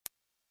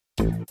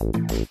Hello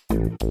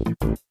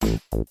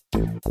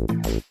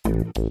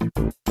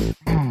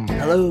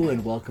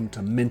and welcome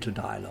to Minter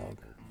Dialogue,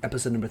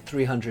 episode number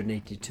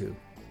 382.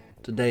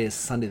 Today is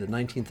Sunday the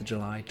 19th of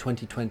July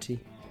 2020.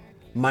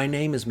 My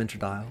name is Minter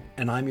Dial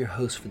and I'm your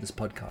host for this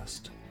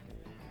podcast.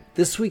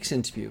 This week's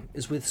interview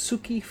is with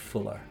Suki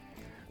Fuller.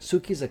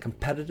 Suki is a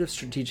competitive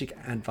strategic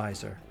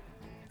advisor,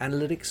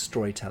 analytics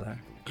storyteller,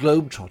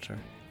 globetrotter,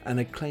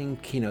 and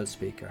acclaimed keynote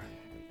speaker.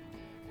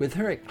 With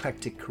her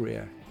eclectic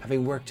career,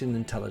 having worked in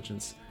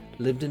intelligence,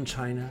 lived in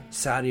China,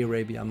 Saudi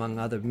Arabia, among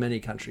other many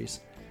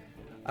countries,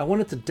 I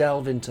wanted to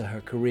delve into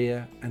her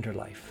career and her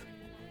life.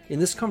 In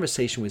this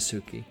conversation with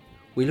Suki,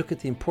 we look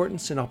at the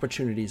importance and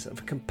opportunities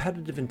of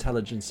competitive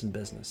intelligence in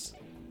business,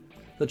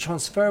 the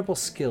transferable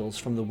skills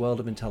from the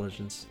world of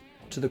intelligence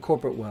to the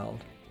corporate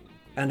world,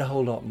 and a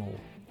whole lot more.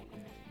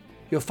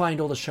 You'll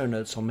find all the show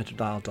notes on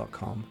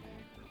minterdial.com.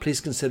 Please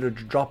consider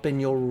to drop in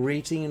your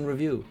rating and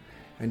review,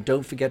 and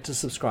don't forget to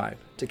subscribe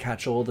to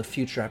catch all the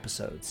future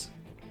episodes.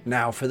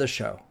 Now for the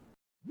show.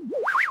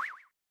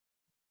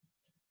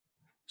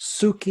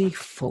 Suki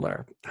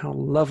Fuller, how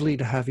lovely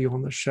to have you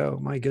on the show.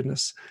 My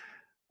goodness.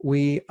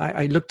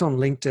 I looked on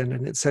LinkedIn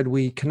and it said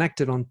we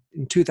connected in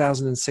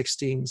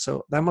 2016.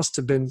 So that must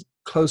have been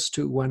close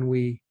to when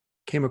we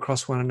came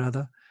across one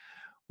another.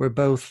 We're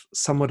both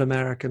somewhat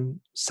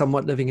American,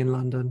 somewhat living in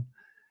London.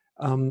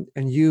 And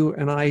you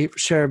and I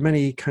share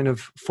many kind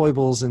of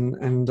foibles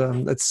and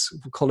let's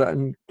call it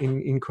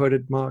in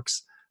quoted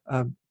marks,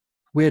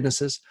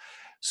 weirdnesses.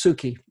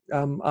 Suki,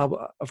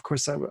 of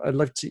course, I'd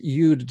like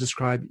you to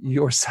describe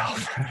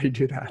yourself. How do you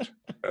do that?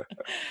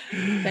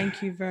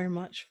 Thank you very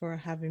much for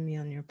having me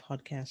on your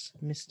podcast,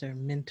 Mr.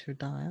 Minter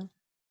Dial.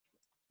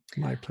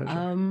 My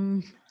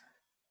pleasure.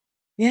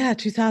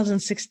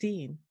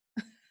 2016.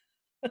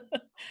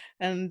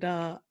 And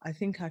I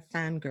think I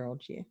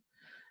fangirled you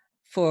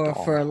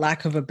for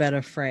lack of a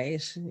better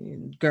phrase.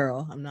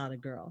 Girl, I'm not a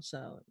girl,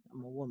 so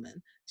I'm a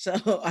woman.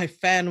 So I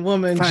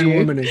fan-womaned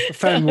you.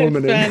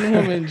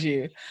 Fan-womaned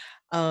you.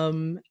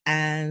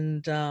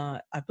 And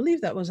I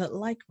believe that was at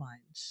Like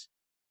Minds.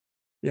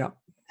 Yeah.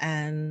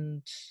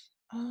 And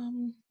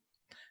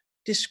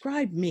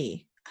describe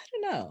me. I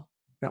don't know.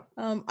 Yeah.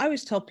 I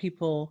always tell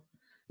people,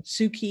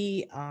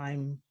 Suki,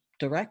 I'm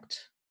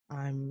direct.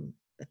 I'm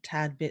a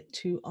tad bit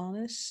too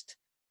honest.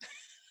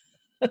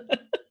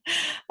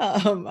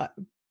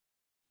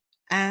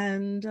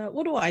 And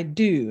what do I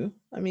do?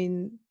 I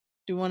mean,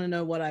 do you want to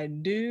know what I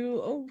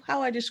do? Oh,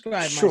 how I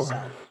describe myself.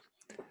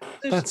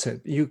 That's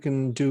it. You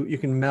can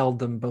meld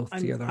them both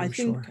together, I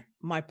think sure.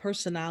 My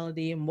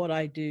personality and what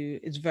I do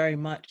is very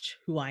much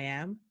who I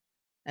am.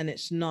 And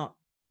it's not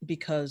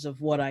because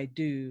of what I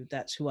do,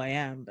 that's who I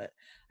am. But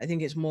I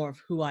think it's more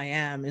of who I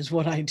am is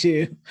what I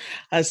do.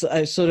 As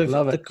I sort of,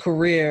 the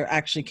career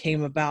actually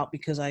came about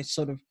because I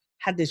sort of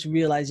had this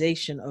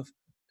realization of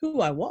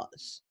who I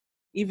was.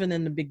 Even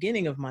in the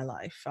beginning of my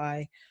life,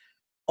 I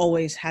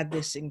always had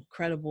this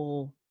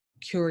incredible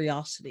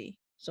curiosity,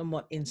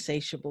 somewhat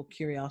insatiable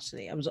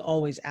curiosity. I was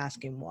always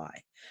asking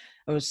why.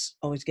 I was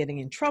always getting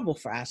in trouble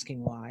for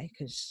asking why,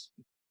 because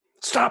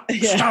Stop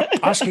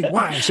asking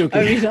why. Suki.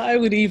 I mean, I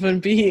would even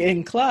be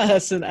in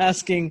class and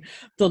asking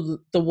the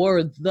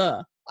word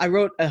the. I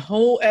wrote a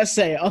whole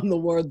essay on the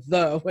word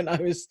the when I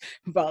was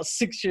about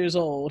 6 years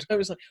old. I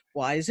was like,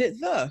 why is it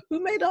the?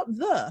 Who made up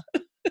the?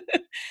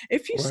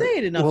 If you say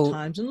it enough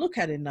times and look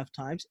at it enough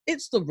times,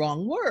 it's the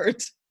wrong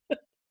word.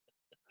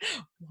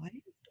 Why?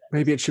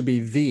 Maybe it should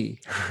be the.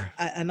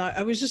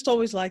 I was just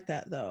always like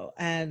that, though.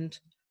 And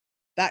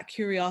that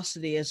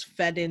curiosity is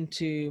fed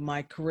into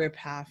my career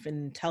path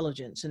in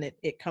intelligence. And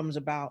it comes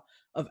about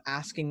of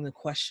asking the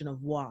question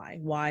of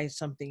why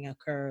something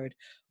occurred.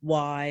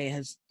 Why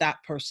has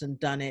that person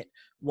done it?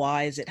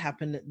 Why has it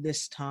happened at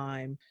this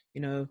time?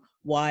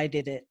 Why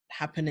did it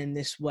happen in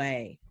this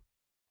way?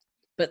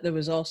 But there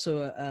was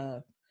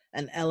also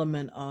an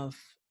element of,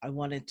 I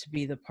wanted to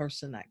be the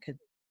person that could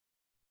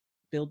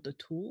build the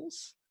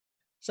tools.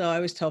 So I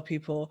always tell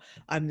people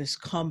I'm this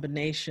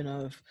combination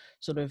of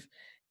sort of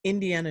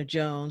Indiana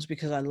Jones,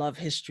 because I love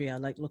history. I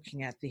like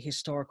looking at the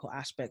historical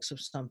aspects of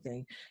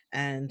something,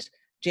 and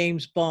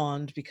James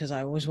Bond, because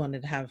I always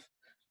wanted to have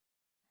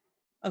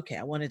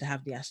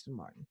the Aston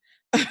Martin.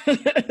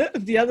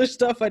 The other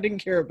stuff I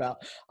didn't care about.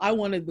 I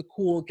wanted the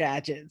cool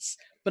gadgets,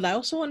 but I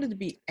also wanted to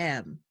be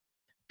M,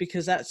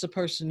 because that's the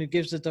person who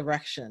gives the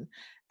direction.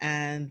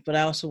 But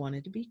I also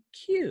wanted to be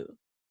Q,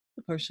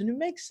 the person who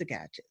makes the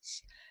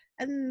gadgets.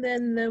 And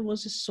then there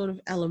was this sort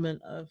of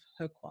element of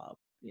Hercule,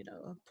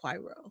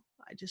 Poirot.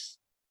 I just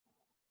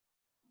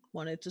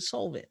wanted to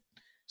solve it.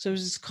 So it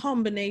was this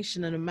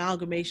combination and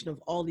amalgamation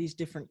of all these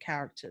different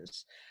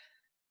characters.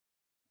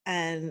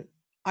 And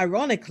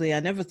ironically,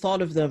 I never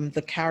thought of them,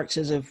 the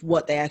characters, of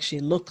what they actually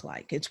look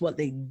like. It's what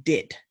they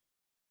did.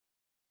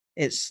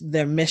 It's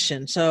their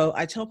mission. So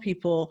I tell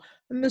people,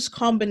 and this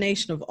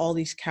combination of all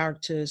these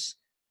characters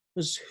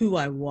was who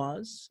I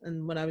was.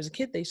 And when I was a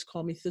kid, they used to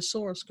call me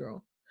Thesaurus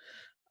Girl,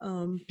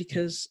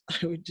 because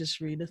I would just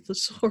read a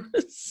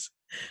thesaurus.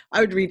 I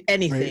would read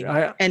anything,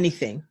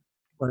 anything.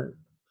 Right.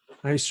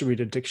 I used to read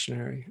a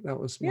dictionary. That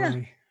was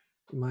Yeah.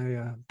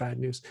 my bad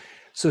news.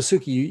 So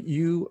Suki,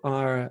 you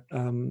are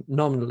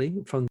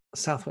nominally from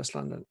Southwest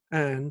London,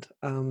 and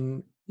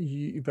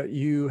but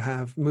you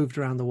have moved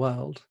around the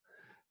world,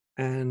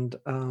 and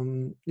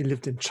you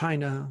lived in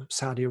China,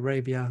 Saudi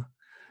Arabia.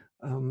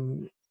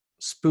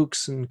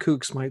 Spooks and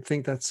kooks might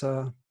think that's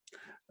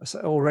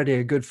already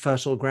a good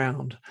fertile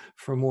ground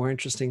for more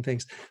interesting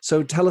things.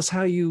 So tell us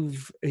how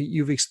you've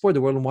explored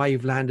the world and why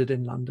you've landed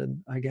in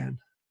London again.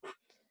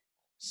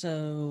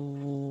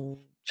 So,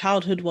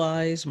 childhood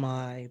wise,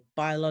 my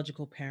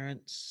biological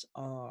parents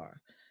are,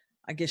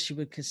 I guess you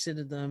would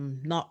consider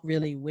them not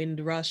really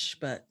Windrush,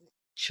 but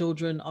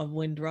children of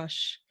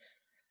Windrush.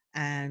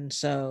 And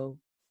so,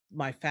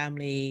 my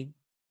family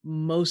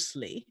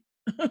mostly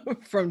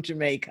from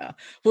Jamaica.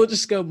 We'll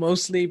just go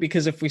mostly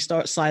because if we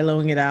start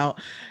siloing it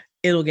out,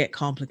 it'll get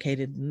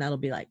complicated. And that'll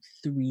be like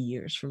 3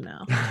 years from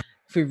now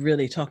if we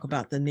really talk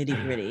about the nitty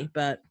gritty.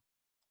 But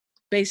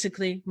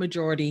basically,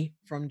 majority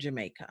from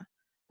Jamaica.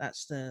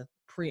 That's the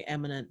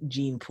preeminent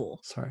gene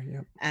pool. Sorry,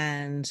 yeah.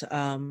 And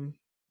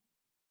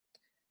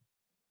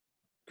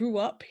grew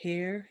up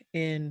here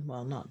in,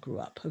 well, not grew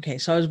up. Okay,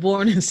 so I was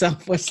born in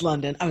Southwest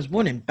London. I was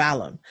born in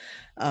Balham.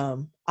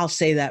 I'll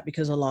say that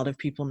because a lot of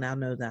people now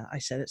know that. I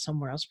said it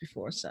somewhere else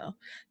before, so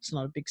it's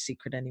not a big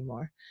secret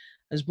anymore.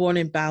 I was born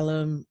in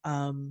Balham.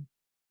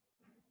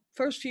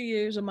 First few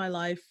years of my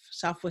life,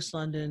 Southwest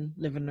London,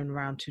 living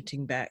around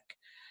Tooting Bec.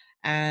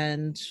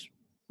 And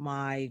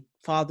my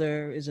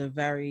father is a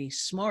very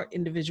smart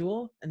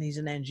individual, and he's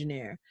an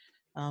engineer,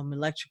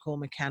 electrical,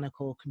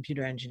 mechanical,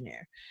 computer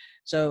engineer.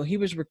 So he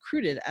was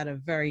recruited at a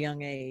very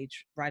young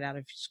age, right out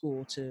of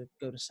school, to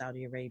go to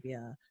Saudi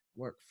Arabia,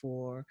 work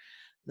for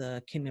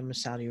the Kingdom of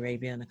Saudi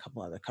Arabia and a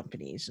couple other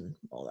companies and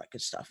all that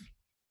good stuff.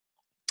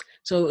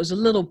 So it was a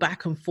little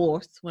back and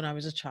forth when I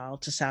was a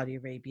child to Saudi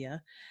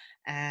Arabia.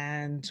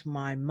 And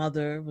my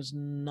mother was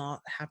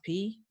not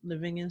happy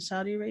living in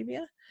Saudi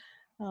Arabia.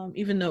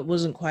 Even though it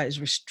wasn't quite as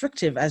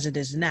restrictive as it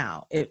is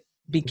now, it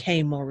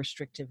became more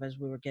restrictive as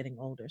we were getting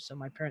older. So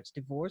my parents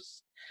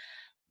divorced,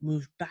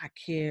 moved back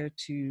here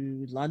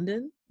to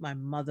London. My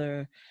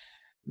mother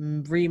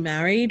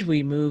remarried.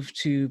 We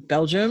moved to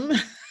Belgium.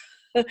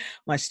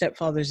 My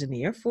stepfather's in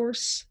the Air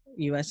Force,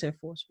 US Air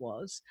Force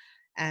was.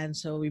 And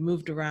so we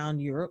moved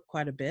around Europe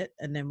quite a bit,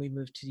 and then we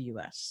moved to the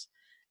US.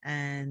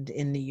 And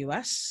in the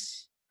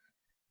US,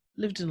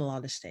 lived in a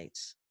lot of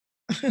states.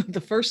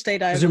 The first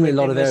state I ever Presumably a lived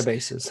lot in of air was,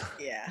 bases.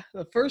 yeah,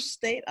 the first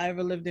state I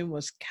ever lived in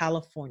was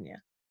California.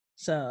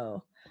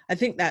 So I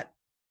think that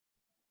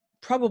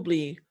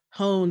probably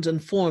hones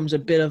and forms a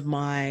bit of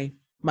my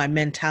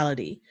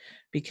mentality,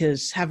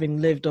 because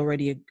having lived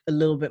already a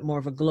little bit more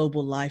of a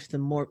global life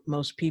than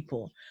most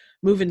people,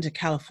 moving to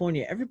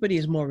California, everybody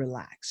is more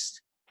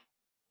relaxed.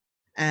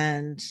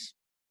 And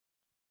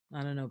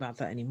I don't know about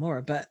that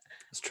anymore, but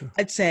That's true.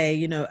 I'd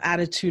say,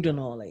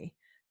 attitudinally,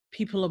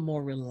 people are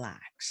more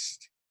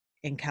relaxed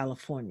in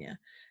California,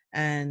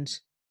 and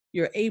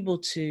you're able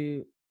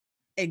to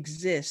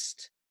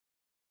exist,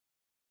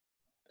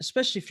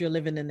 especially if you're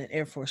living in an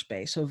Air Force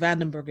base. So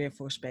Vandenberg Air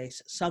Force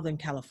Base, Southern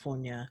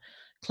California,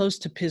 close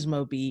to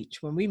Pismo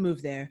Beach. When we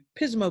moved there,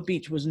 Pismo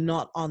Beach was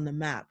not on the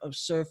map of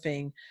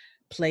surfing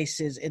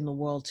places in the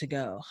world to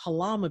go.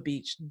 Halama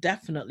Beach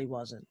definitely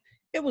wasn't.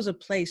 It was a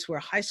place where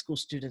high school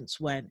students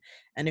went.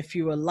 And if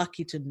you were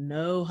lucky to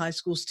know high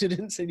school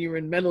students and you were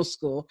in middle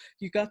school,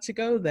 you got to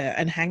go there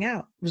and hang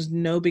out. It was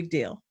no big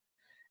deal.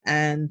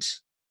 And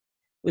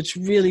it's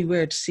really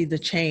weird to see the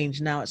change.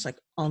 Now it's like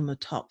on the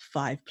top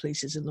 5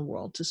 places in the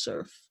world to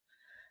surf.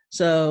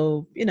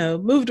 So,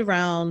 moved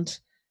around,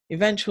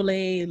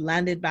 eventually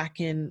landed back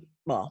in,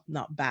 well,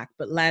 not back,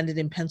 but landed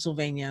in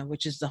Pennsylvania,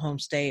 which is the home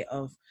state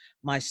of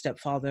my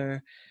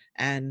stepfather.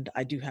 And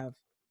I do have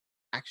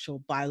actual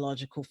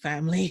biological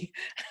family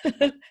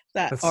that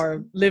That's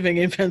are living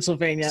in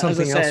Pennsylvania, as I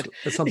something else. said.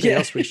 That's something Yeah.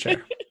 else we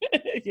share.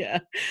 Yeah.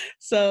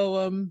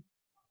 So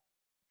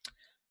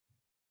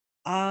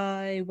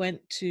I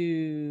went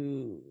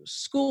to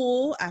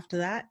school after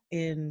that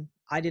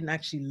I didn't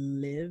actually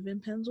live in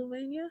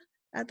Pennsylvania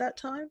at that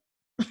time.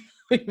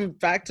 We went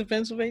back to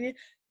Pennsylvania.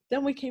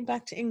 Then we came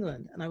back to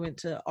England, and I went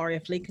to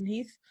RAF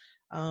Lakenheath,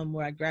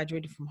 where I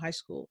graduated from high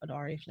school at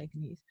RAF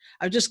Lakenheath.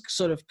 I've just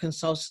sort of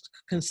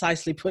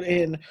concisely put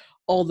in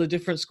all the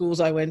different schools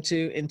I went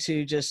to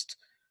into just,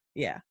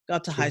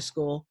 got to high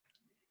school,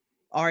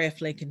 RAF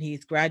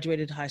Lakenheath,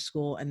 graduated high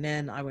school, and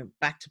then I went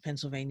back to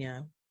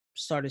Pennsylvania,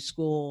 started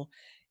school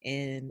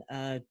in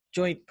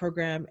joint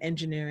program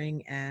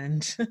engineering,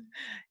 and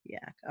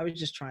I was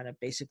just trying to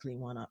basically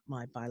one up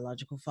my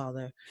biological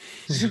father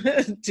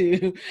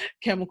to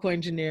chemical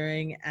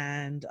engineering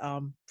and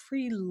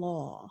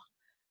pre-law.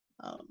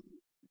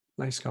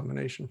 Nice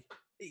combination.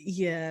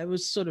 Yeah, it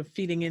was sort of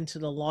feeding into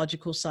the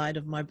logical side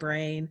of my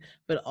brain,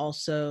 but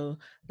also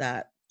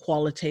that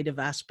qualitative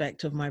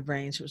aspect of my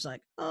brain. So it was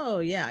like, oh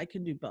yeah, I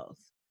can do both.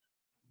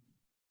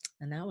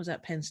 And that was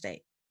at Penn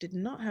State. Did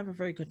not have a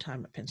very good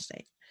time at Penn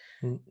State.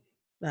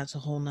 That's a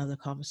whole nother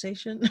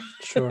conversation.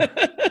 Sure.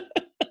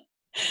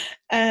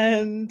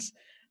 And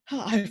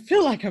I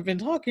feel like I've been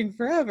talking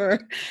forever.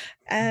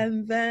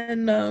 And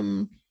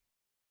then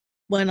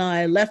when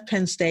I left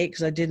Penn State,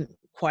 because I didn't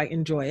quite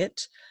enjoy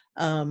it,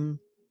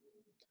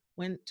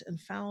 went and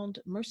found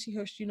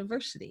Mercyhurst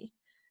University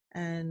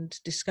and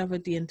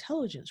discovered the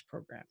intelligence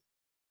program.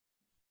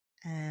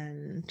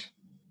 And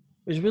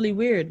it was really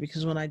weird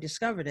because when I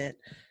discovered it,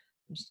 I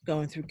was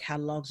going through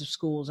catalogs of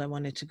schools I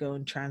wanted to go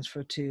and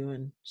transfer to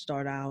and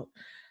start out.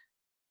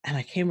 And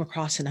I came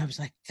across it and I was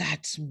like,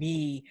 that's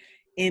me,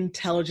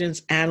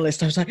 intelligence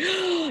analyst. I was like,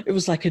 it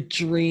was like a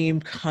dream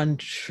come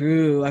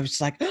true. I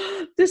was like,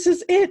 this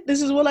is it.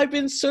 This is what I've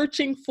been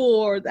searching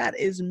for. That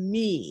is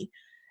me.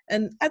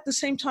 And at the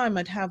same time,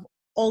 I'd have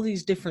all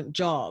these different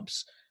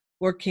jobs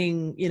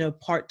working,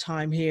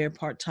 part-time here,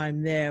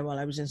 part-time there while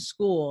I was in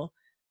school.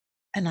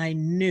 And I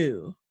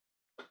knew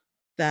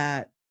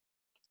that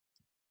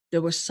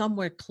there was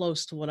somewhere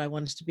close to what I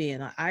wanted to be.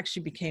 And I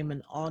actually became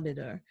an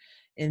auditor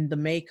in the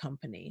May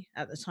Company.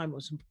 At the time, it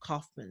was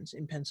Kaufman's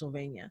in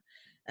Pennsylvania.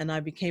 And I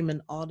became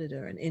an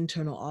auditor, an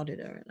internal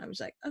auditor. And I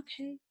was like,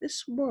 okay,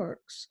 this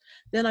works.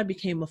 Then I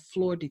became a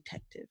floor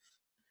detective.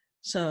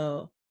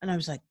 And I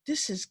was like,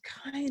 this is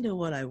kind of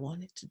what I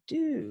wanted to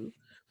do,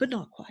 but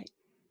not quite.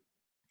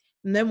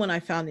 And then when I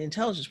found the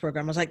intelligence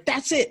program, I was like,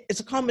 that's it. It's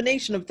a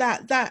combination of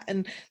that,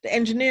 and the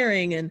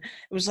engineering. And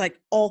it was like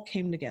all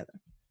came together.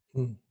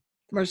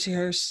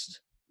 Mercyhurst,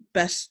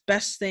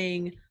 best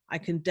thing I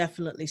can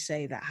definitely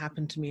say that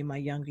happened to me in my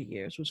younger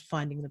years was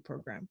finding the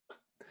program.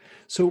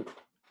 So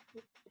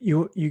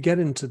you get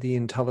into the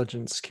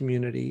intelligence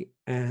community,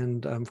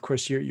 and of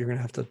course you're going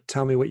to have to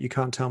tell me what you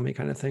can't tell me,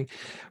 kind of thing.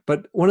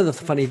 But one of the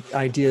funny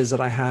ideas that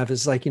I have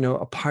is like,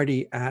 a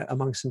party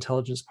amongst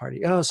intelligence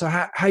party. Oh, so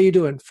how you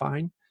doing?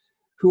 Fine.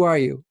 Who are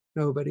you?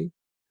 Nobody.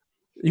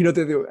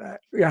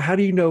 How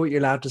do you know what you're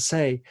allowed to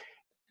say?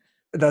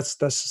 That's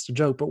just a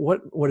joke. But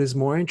what is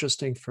more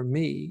interesting for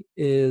me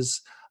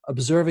is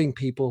observing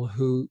people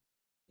who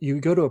you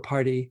go to a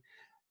party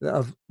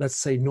of, let's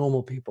say,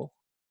 normal people,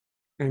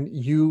 and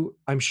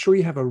I'm sure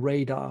you have a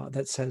radar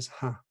that says,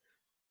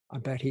 I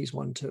bet he's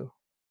one too.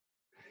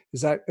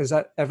 Has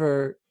that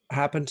ever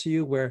happened to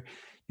you where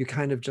you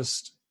kind of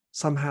just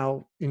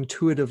somehow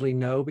intuitively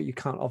know, but you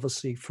can't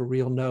obviously for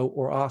real know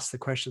or ask the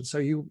question? So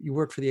you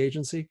work for the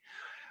agency,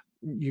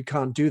 you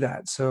can't do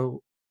that.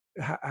 So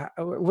how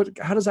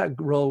does that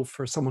roll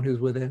for someone who's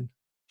within?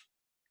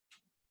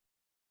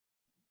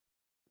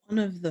 One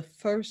of the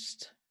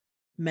first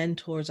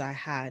mentors I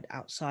had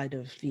outside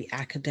of the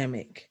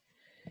academic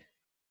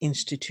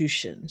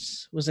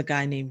institutions was a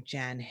guy named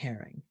Jan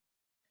Herring.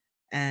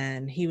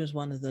 And he was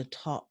one of the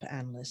top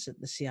analysts at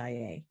the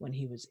CIA when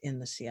he was in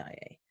the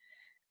CIA.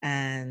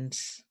 And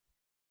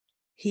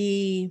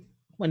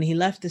when he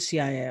left the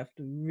CIA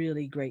after a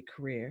really great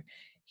career,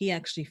 he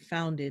actually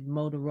founded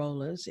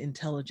Motorola's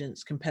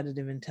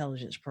competitive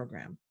intelligence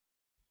program.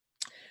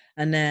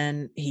 And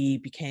then he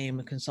became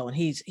a consultant.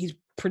 He's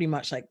pretty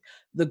much like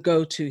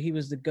he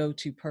was the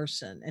go-to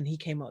person. And he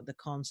came up with the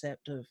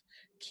concept of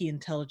key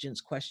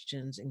intelligence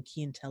questions and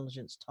key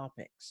intelligence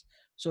topics,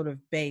 sort of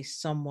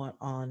based somewhat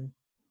on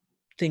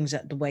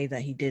the way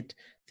that he did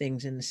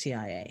things in the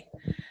CIA.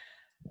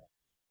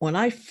 When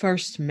I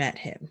first met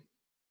him,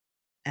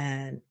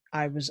 and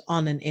I was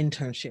on an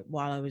internship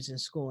while I was in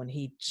school, and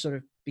he sort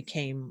of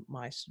became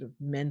my sort of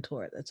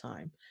mentor at the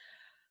time,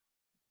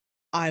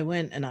 I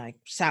went and I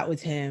sat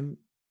with him,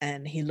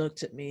 and he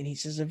looked at me and he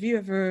says, have you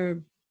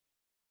ever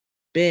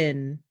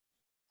been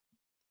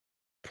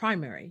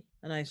primary?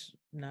 And I said,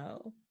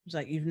 no. He's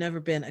like, you've never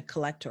been a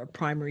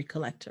primary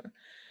collector?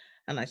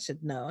 And I said,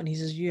 no. And he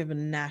says, you have a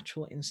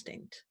natural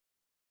instinct,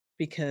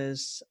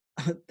 because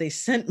they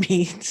sent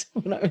me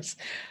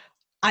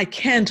I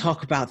can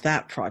talk about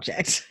that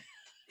project.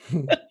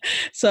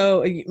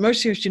 So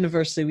Mercyhurst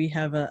University, we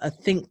have a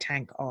think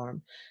tank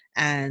arm,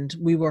 and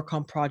we work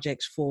on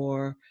projects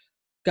for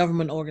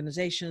government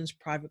organizations,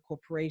 private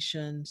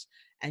corporations,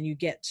 and you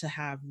get to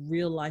have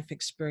real life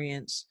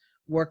experience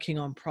working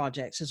on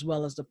projects, as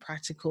well as the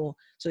practical.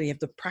 So you have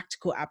the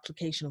practical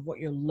application of what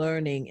you're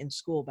learning in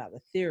school about the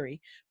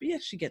theory, but you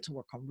actually get to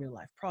work on real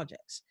life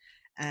projects.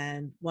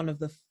 And one of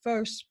the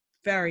first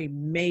very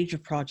major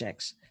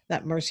projects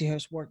that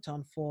Mercyhurst worked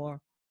on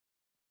for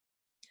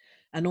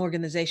an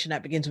organization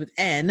that begins with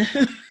N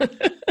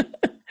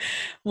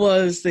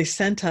was they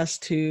sent us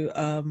to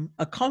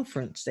a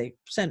conference. They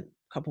sent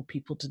a couple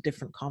people to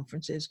different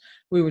conferences.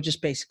 We were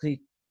just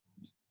basically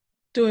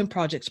doing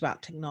projects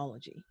about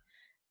technology.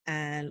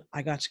 And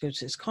I got to go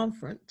to this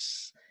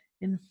conference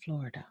in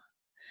Florida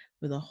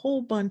with a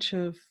whole bunch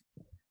of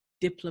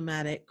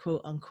diplomatic,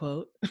 quote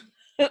unquote,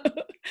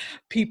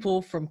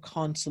 people from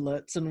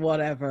consulates and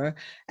whatever,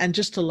 and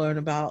just to learn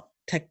about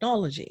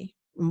technology.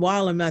 And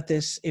while I'm at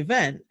this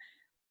event,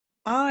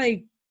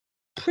 I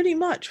pretty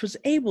much was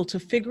able to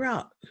figure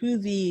out who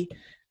the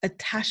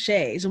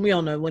attaches, and we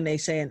all know when they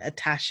say an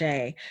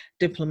attache,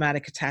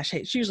 diplomatic attache,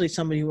 it's usually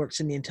somebody who works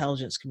in the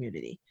intelligence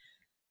community.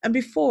 And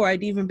before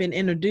I'd even been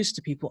introduced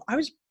to people, I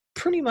was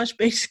pretty much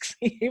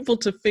basically able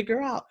to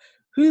figure out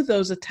who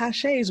those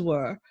attaches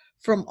were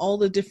from all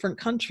the different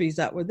countries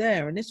that were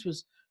there. And this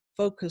was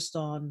focused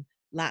on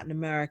Latin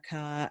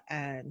America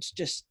and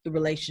just the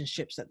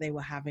relationships that they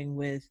were having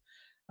with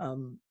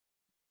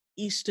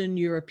Eastern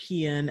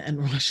European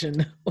and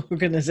Russian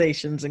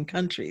organizations and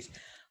countries.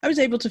 I was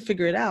able to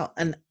figure it out.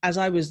 And as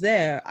I was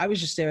there, I was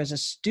just there as a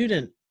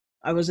student.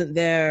 I wasn't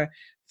there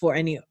for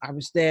any, I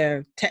was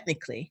there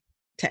technically,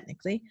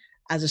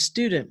 as a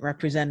student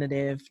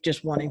representative,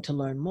 just wanting to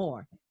learn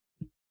more.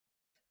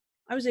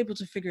 I was able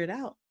to figure it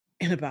out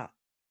in about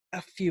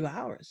a few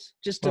hours,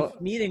 just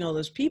meeting all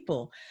those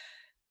people.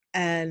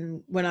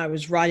 And when I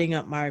was writing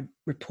up my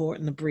report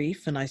and the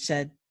brief, and I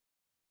said,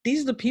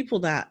 these are the people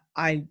that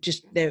I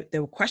just, there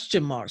were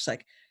question marks,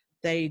 like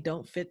they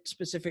don't fit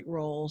specific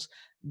roles,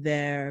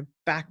 their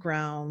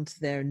background,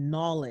 their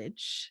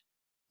knowledge,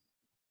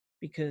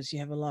 because you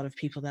have a lot of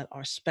people that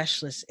are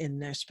specialists in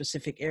their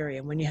specific area.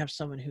 And when you have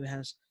someone who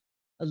has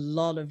a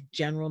lot of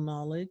general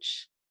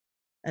knowledge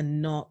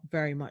and not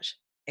very much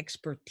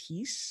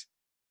expertise,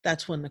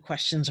 that's when the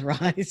questions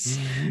arise.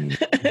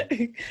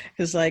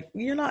 Because like,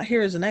 you're not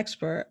here as an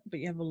expert, but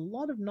you have a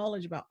lot of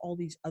knowledge about all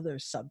these other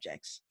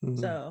subjects.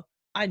 So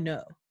I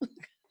know.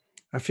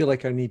 I feel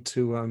like I need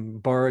to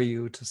borrow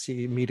you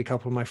to meet a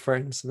couple of my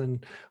friends, and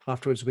then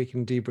afterwards we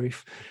can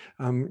debrief.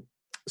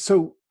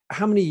 So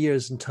how many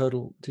years in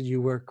total did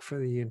you work for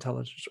the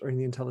intelligence or in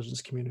the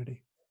intelligence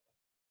community?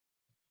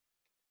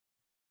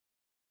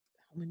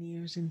 How many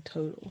years in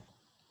total?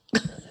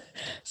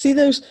 See,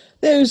 there's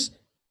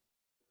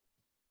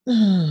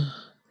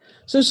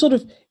so sort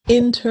of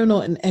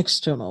internal and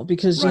external,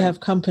 because you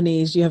have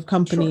companies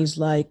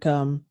like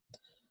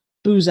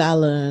Booz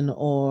Allen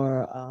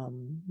or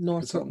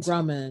Northrop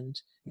Grumman,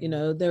 you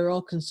know, they're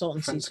all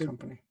consultancies. So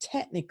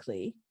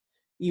technically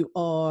you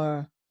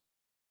are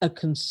a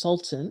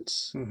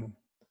consultant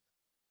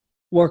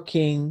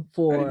working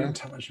for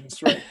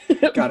intelligence, right?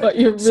 But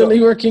you're really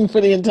working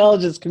for the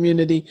intelligence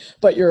community,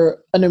 but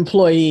you're an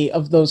employee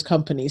of those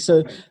companies.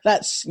 So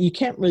that's, you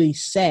can't really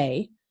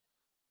say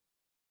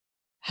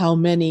how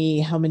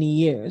many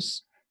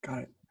years. Got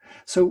it.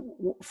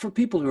 So for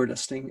people who are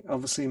listening,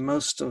 obviously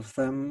most of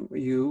them,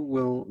 you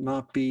will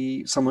not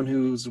be someone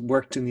who's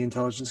worked in the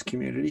intelligence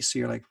community. So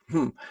you're like,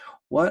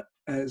 what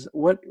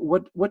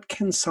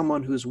can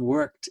someone who's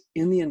worked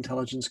in the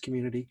intelligence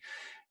community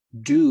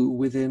do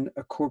within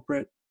a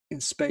corporate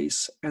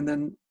space? And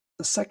then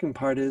the second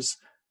part is,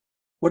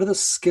 what are the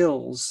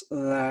skills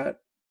that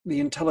the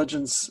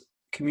intelligence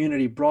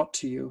community brought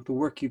to you, the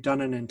work you've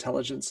done in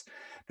intelligence,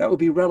 that would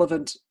be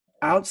relevant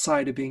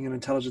outside of being an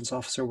intelligence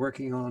officer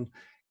working on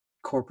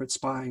corporate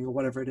spying or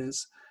whatever it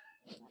is?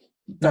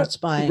 Not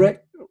spying.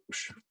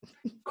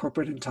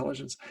 Corporate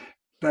intelligence,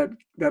 that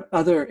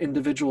other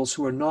individuals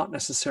who are not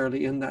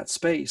necessarily in that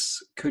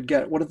space could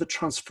get. What are the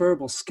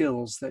transferable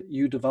skills that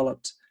you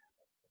developed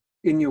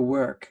in your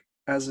work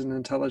as an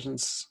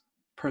intelligence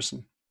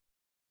person?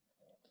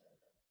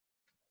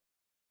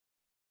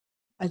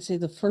 I'd say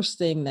the first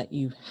thing that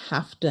you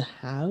have to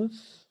have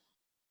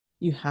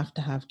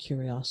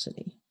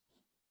curiosity.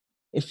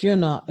 If you're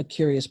not a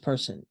curious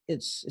person,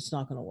 it's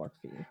not going to work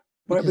for you,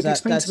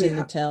 because that's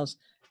entails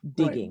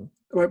digging.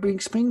 Right, but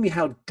explain to me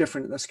how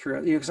different this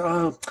curiosity is.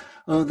 Oh,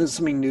 there's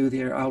something new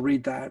there, I'll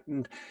read that.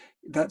 And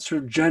that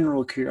sort of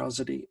general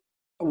curiosity.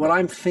 What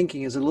I'm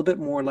thinking is a little bit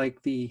more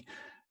like the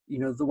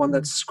one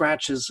that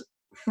scratches,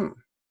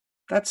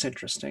 that's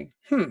interesting.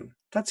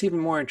 That's even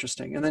more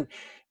interesting. And then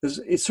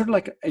it's sort of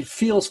like, it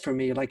feels for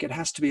me like it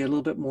has to be a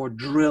little bit more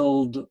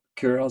drilled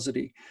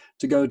curiosity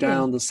to go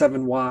down the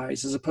 7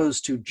 whys, as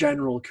opposed to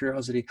general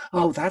curiosity.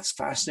 Oh, that's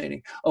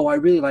fascinating. Oh, I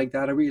really like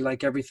that. I really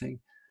like everything.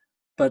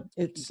 But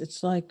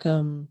it's like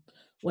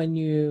when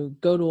you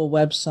go to a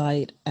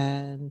website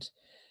and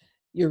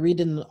you're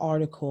reading an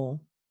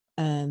article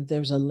and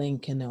there's a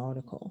link in the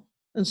article,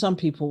 and some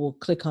people will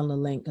click on the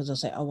link because they'll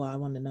say, oh, well, I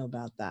want to know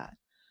about that.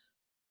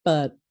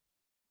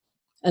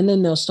 And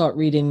then they'll start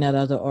reading that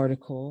other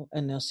article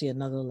and they'll see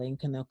another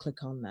link and they'll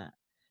click on that.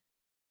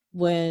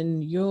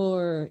 When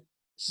you're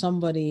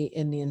somebody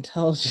in the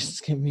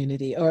intelligence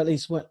community, or at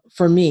least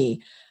for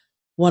me,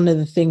 one of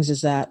the things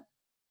is that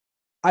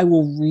I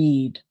will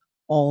read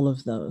all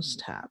of those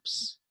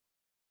tabs.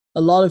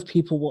 A lot of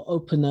people will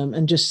open them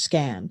and just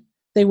scan.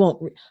 They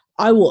won't.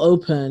 I will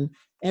open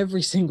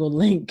every single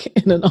link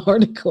in an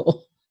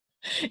article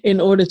in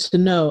order to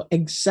know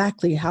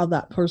exactly how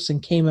that person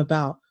came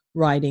about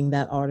writing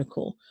that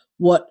article,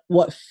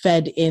 what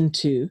fed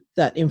into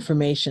that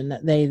information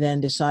that they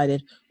then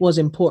decided was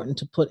important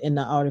to put in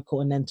the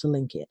article and then to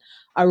link it.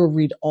 I will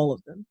read all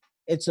of them.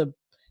 It's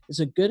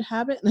a good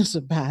habit and it's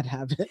a bad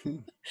habit,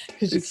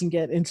 because you can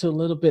get into a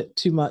little bit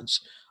too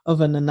much of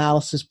an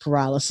analysis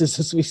paralysis,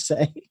 as we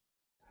say.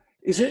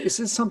 Is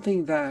this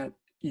something that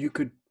you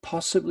could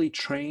possibly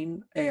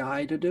train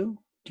AI to do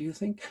you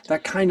think,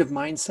 that kind of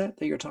mindset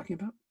that you're talking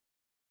about?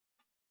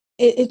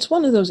 It's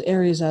one of those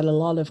areas that a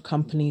lot of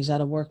companies that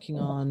are working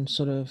on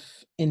sort of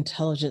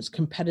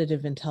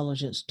competitive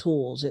intelligence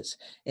tools,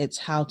 it's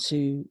how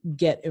to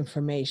get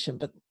information.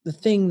 But the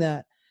thing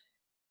that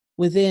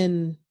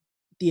within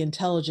the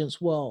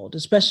intelligence world,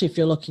 especially if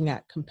you're looking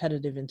at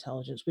competitive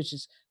intelligence, which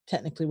is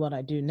technically what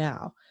I do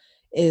now,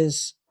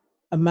 is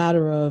a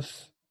matter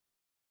of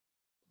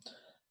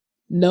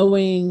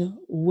knowing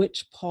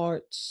which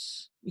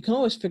parts. You can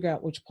always figure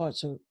out which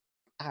parts are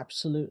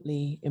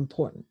absolutely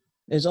important.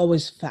 There's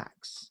always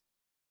facts,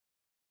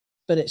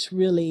 but it's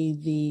really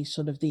the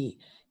sort of the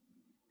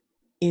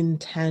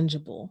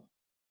intangible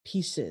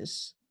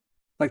pieces,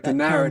 like the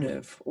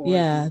narrative or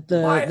the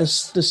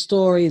bias. the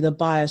story, the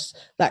bias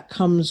that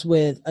comes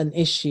with an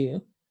issue,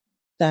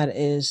 that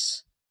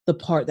is the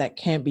part that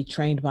can't be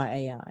trained by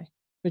AI,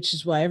 which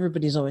is why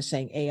everybody's always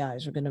saying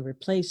AIs are going to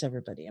replace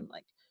everybody. I'm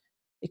like,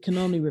 it can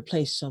only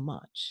replace so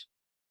much,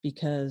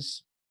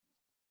 because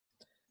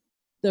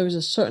there is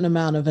a certain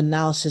amount of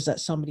analysis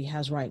that somebody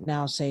has right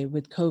now, say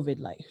with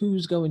COVID, like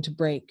who's going to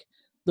break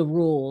the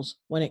rules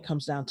when it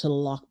comes down to the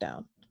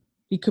lockdown.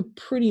 You could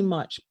pretty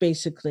much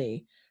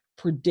basically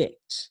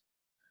predict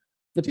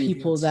the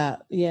people that,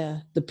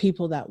 the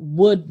people that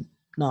would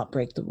not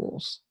break the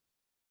rules.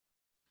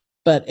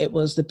 But it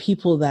was the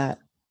people that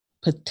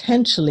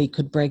potentially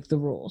could break the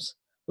rules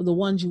were the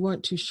ones you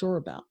weren't too sure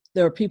about.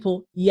 There are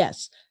people,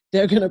 yes,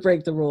 they're going to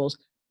break the rules.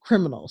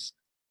 Criminals,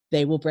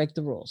 they will break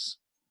the rules.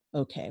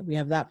 Okay, we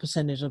have that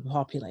percentage of the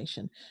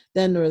population.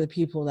 Then there are the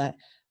people that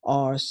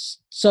are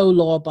so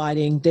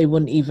law-abiding, they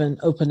wouldn't even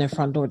open their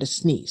front door to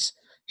sneeze,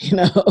 you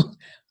know?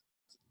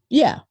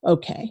 Yeah,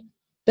 okay.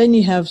 Then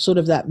you have sort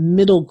of that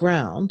middle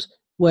ground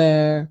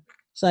where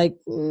it's like,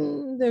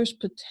 there's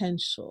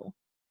potential.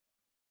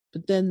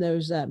 But then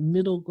there's that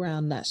middle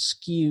ground that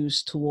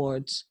skews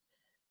towards,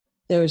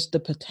 there's the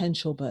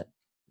potential, but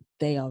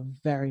they are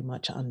very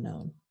much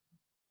unknown.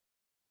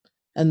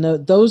 And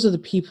those are the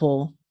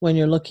people, when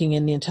you're looking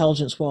in the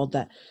intelligence world,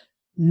 that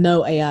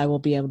no AI will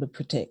be able to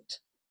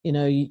predict. You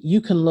know, you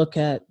can look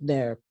at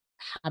their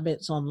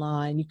habits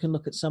online. You can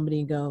look at somebody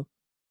and go,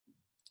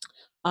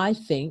 I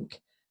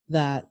think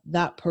that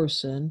that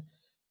person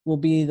will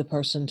be the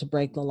person to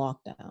break the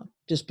lockdown,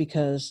 just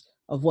because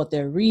of what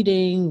they're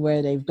reading,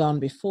 where they've gone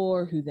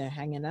before, who they're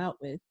hanging out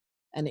with.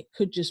 And it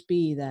could just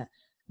be that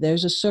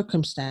there's a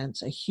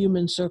circumstance, a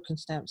human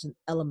circumstance, an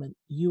element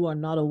you are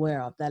not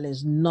aware of that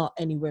is not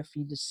anywhere for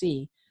you to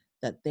see,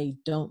 that they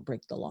don't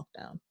break the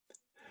lockdown.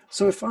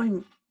 So if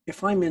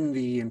I'm in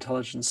the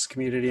intelligence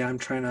community, I'm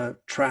trying to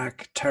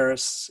track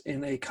terrorists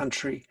in a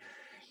country,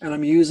 and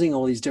I'm using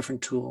all these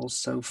different tools,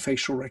 so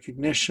facial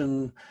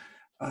recognition,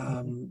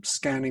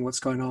 scanning what's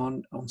going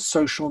on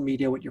social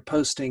media, what you're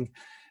posting.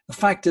 The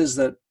fact is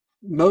that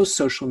most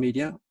social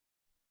media,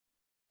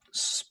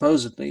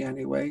 supposedly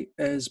anyway,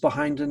 is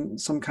behind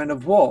some kind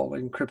of wall,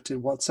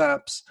 encrypted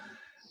WhatsApps,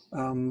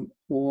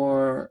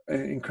 or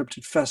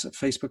encrypted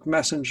Facebook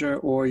Messenger,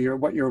 or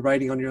what you're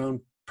writing on your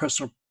own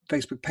personal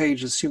Facebook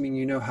page, assuming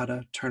you know how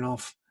to turn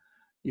off,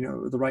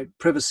 the right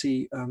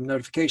privacy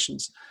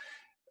notifications.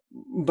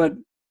 But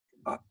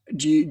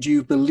do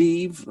you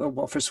believe,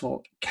 well, first of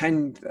all,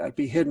 can that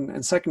be hidden?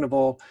 And second of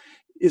all,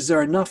 is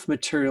there enough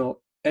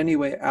material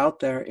anyway out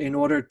there in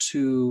order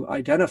to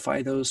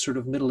identify those sort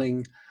of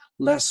middling,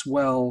 less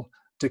well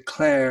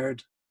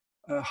declared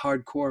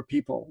hardcore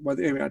people?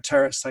 Whether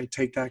terrorists, I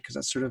take that because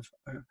that's sort of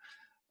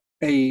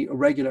a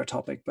regular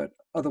topic, but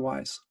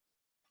otherwise.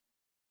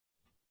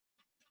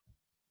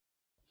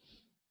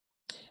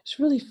 It's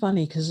really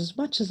funny because as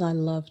much as I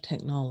love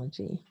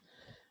technology,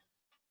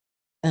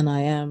 and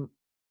I am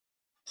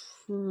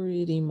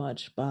pretty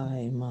much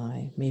by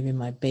maybe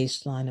my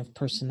baseline of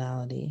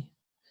personality,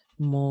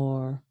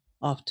 more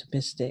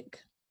optimistic,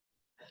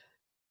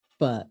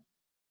 but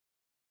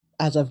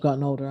as I've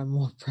gotten older, I'm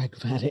more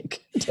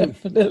pragmatic,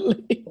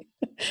 definitely.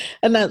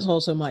 And that's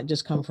also might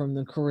just come from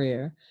the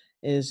career,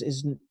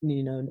 is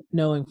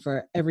knowing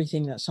for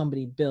everything that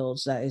somebody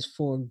builds that is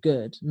for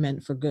good,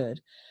 meant for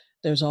good,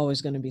 there's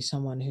always going to be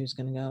someone who's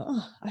going to go,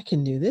 oh, I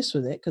can do this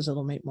with it because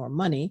it'll make more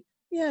money.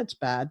 Yeah, it's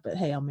bad, but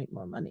hey, I'll make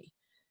more money.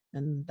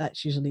 And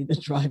that's usually the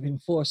driving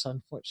force,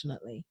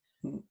 unfortunately.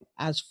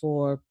 As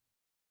for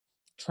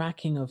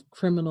tracking of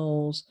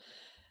criminals,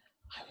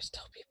 I always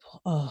tell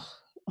people, oh,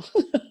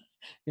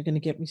 you're going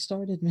to get me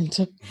started,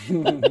 Minta.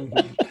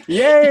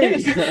 Yay!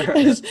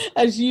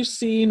 as you've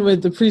seen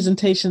with the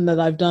presentation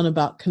that I've done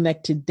about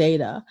connected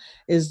data,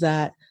 is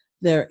that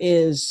there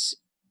is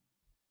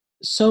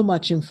so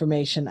much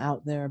information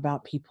out there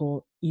about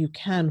people, you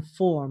can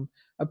form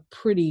a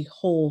pretty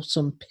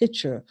wholesome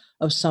picture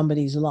of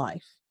somebody's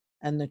life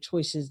and the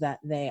choices that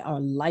they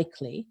are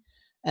likely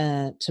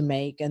to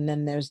make. And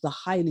then there's the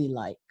highly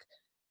likely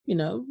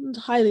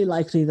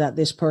that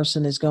this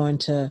person is going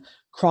to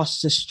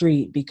cross the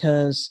street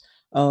because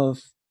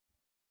of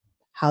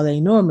how they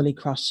normally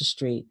cross the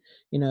street.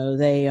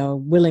 They are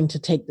willing to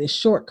take this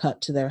shortcut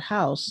to their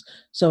house.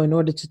 So in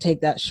order to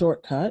take that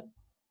shortcut,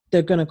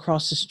 they're going to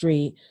cross the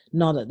street,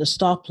 not at the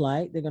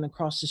stoplight. They're going to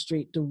cross the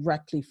street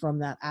directly from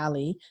that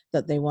alley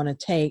that they want to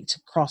take to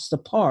cross the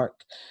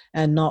park,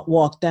 and not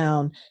walk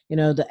down,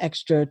 the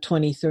extra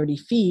 20, 30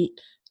 feet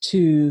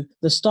to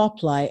the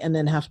stoplight and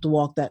then have to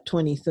walk that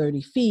 20,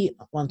 30 feet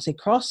once they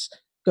cross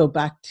go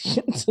back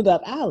to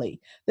that alley.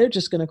 They're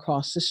just going to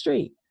cross the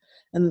street.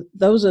 And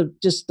those are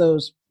just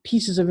those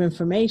pieces of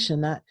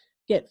information that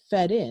get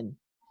fed in.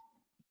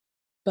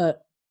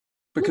 But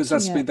because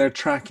they're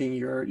tracking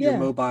your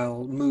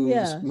mobile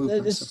movements, of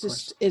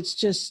course. It's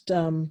just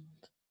the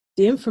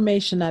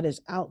information that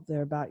is out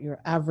there about your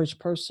average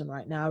person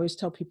right now. I always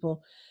tell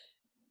people,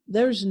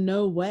 there's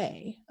no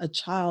way a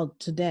child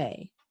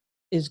today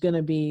is going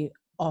to be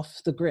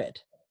off the grid.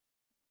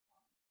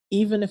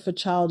 Even if a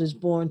child is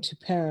born to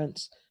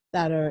parents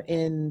that are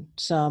in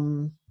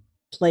some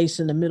place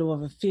in the middle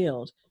of a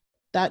field,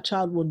 that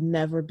child will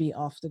never be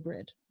off the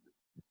grid.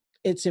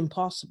 It's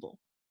impossible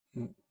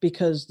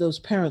because those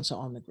parents are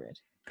on the grid.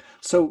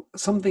 So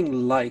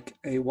something like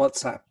a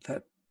WhatsApp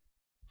that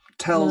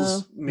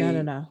tells me...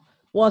 No.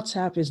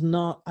 WhatsApp is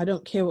not, I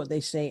don't care what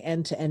they say,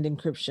 end-to-end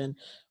encryption.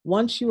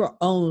 Once you are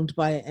owned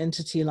by an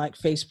entity like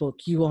Facebook,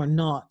 you are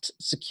not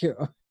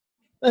secure.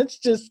 That's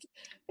just,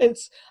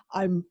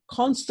 I'm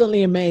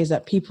constantly amazed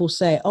that people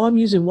say, oh, I'm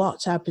using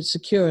WhatsApp, it's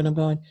secure. And I'm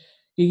going,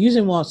 you're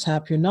using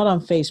WhatsApp, you're not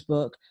on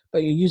Facebook,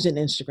 but you're using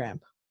Instagram.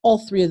 All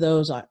three of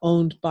those are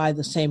owned by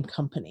the same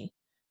company.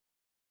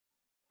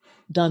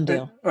 Done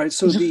deal. All right.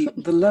 So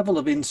the level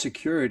of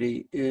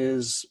insecurity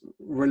is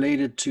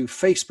related to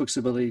Facebook's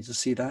ability to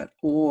see that,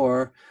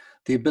 or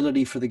the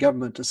ability for the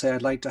government to say,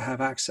 I'd like to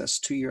have access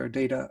to your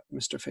data,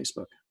 Mr.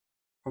 Facebook,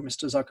 or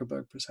Mr.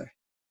 Zuckerberg, per se.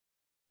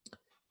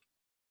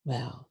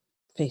 Well,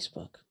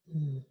 Facebook.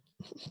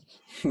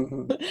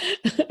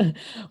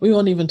 We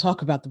won't even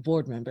talk about the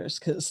board members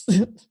because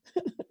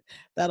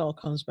that all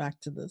comes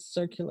back to the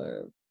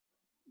circular,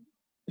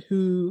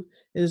 who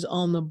is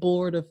on the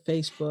board of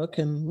Facebook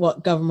and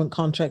what government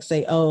contracts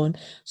they own.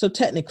 So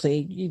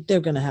technically, they're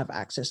going to have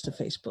access to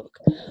Facebook.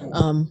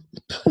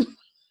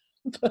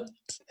 But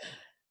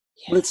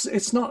yeah. Well,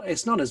 it's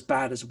not as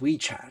bad as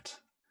WeChat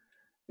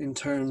in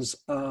terms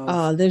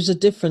of... there's a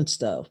difference,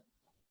 though.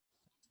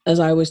 As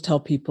I always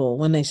tell people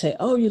when they say,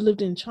 oh, you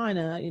lived in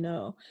China,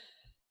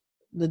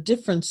 the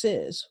difference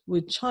is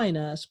with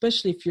China,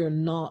 especially if you're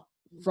not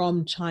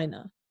from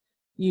China,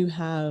 you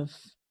have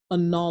a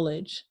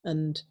knowledge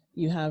and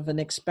you have an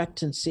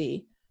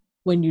expectancy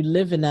when you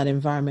live in that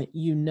environment.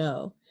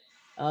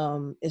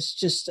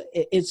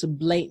 It's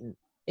blatant.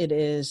 It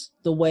is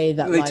the way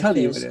that they tell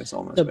you it is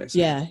almost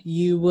basically. Yeah,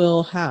 you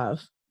will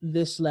have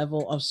this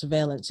level of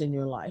surveillance in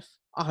your life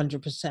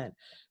 100%,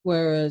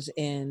 whereas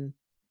in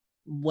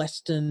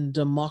Western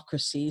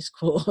democracies,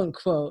 quote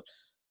unquote,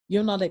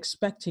 you're not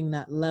expecting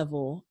that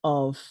level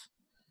of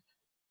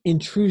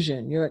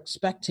intrusion. You're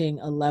expecting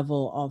a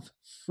level of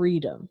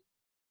freedom,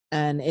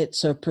 and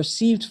it's a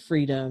perceived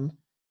freedom,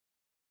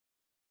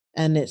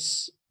 and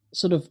it's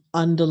sort of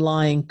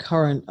underlying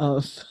current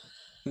of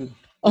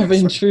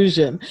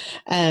intrusion.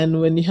 And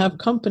when you have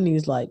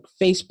companies like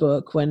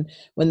Facebook, when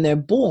they're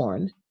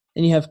born,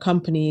 and you have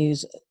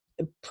companies,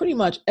 pretty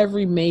much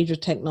every major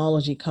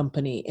technology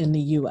company in the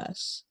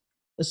US,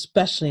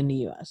 especially in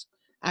the US,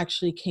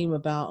 actually came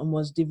about and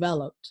was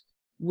developed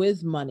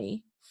with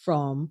money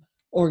from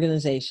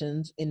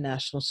organizations in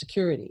national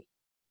security.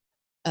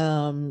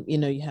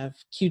 You have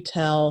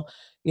QTEL,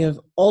 you have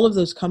all of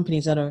those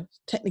companies that are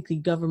technically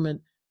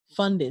government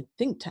funded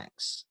think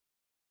tanks.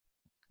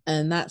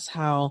 And that's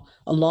how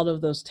a lot of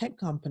those tech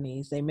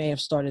companies, they may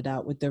have started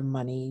out with their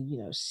money,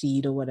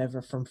 seed or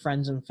whatever from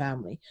friends and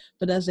family.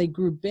 But as they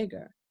grew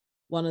bigger,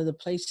 one of the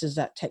places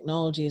that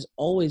technology is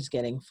always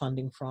getting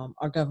funding from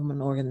are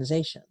government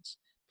organizations,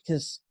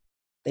 because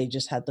they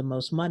just had the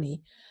most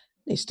money.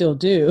 They still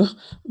do,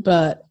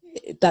 but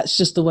that's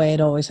just the way it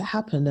always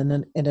happened, and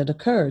then it had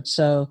occurred.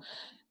 So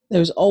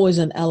there's always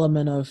an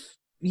element of,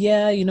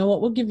 yeah, you know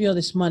what, we'll give you all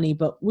this money,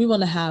 but we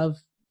want to have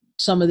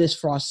some of this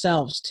for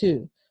ourselves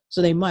too.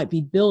 So they might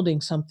be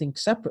building something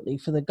separately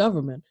for the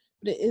government,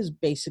 but it is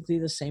basically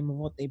the same of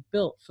what they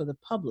built for the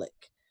public.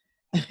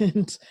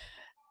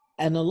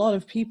 And a lot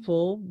of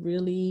people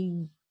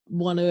really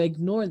want to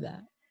ignore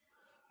that.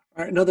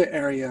 All right, another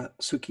area,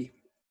 Suki,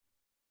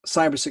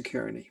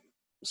 cybersecurity.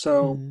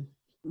 So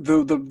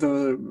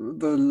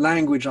the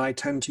language I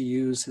tend to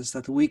use is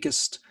that the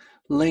weakest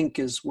link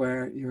is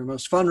where you're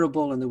most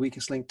vulnerable, and the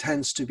weakest link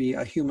tends to be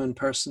a human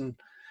person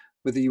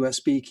with a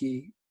USB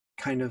key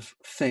kind of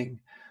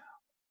thing.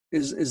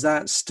 Is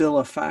that still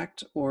a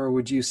fact, or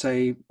would you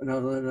say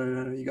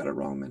no, you got it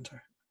wrong,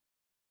 Minter?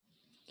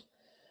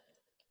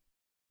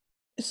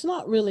 It's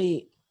not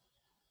really,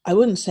 I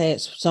wouldn't say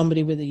it's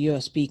somebody with a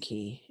USB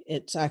key.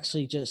 It's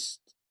actually just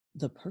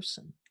the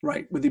person.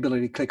 Right, with the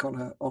ability to click on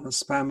a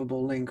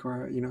spammable link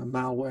or a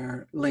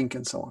malware link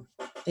and so on.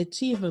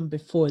 It's even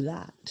before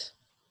that.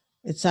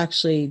 It's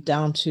actually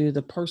down to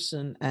the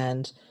person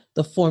and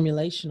the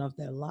formulation of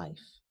their life,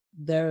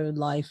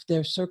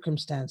 their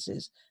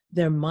circumstances,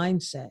 their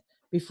mindset,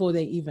 before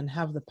they even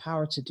have the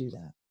power to do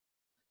that.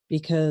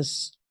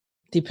 Because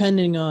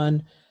depending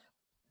on,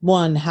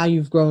 one, how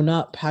you've grown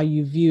up, how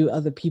you view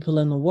other people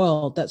in the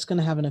world, that's going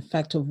to have an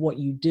effect of what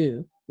you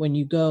do when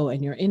you go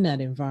and you're in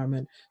that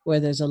environment where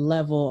there's a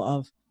level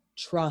of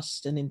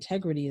trust and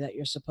integrity that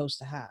you're supposed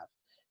to have.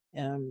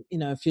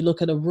 If you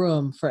look at a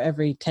room, for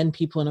every 10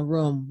 people in a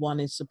room, one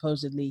is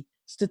supposedly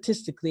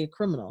statistically a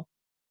criminal.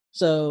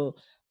 So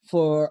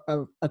for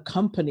a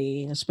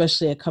company,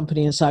 especially a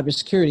company in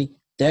cybersecurity,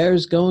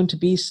 there's going to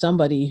be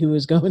somebody who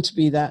is going to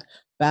be that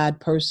bad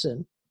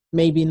person.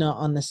 Maybe not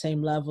on the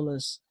same level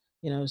as,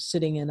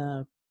 sitting in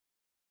I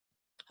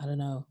don't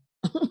know,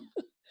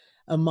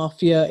 a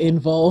mafia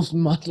involved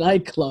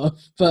nightclub,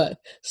 but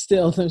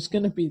still there's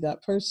going to be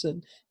that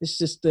person. It's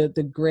just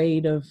the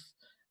grade of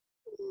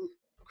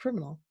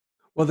criminal.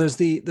 Well, there's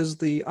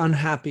the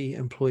unhappy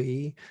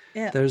employee,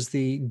 Yeah. there's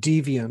the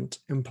deviant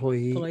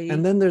employee, and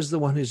Employee. then there's the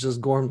one who's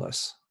just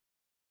gormless.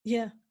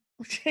 Yeah.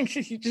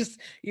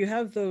 You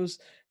have those,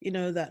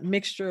 that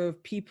mixture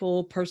of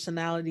people,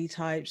 personality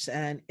types,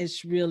 and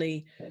it's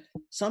really,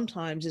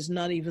 sometimes it's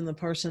not even the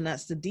person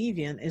that's the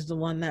deviant is the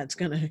one that's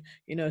gonna,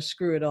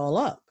 screw it all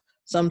up.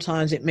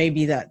 Sometimes it may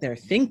be that they're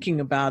thinking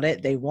about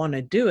it, they want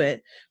to do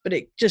it, but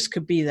it just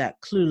could be that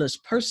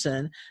clueless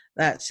person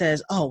that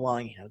says, oh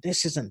well,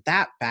 this isn't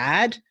that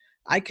bad,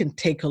 I can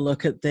take a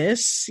look at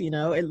this, it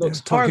Yeah,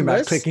 looks talking about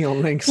harmless. clicking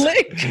on links.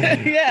 Click.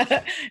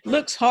 Yeah,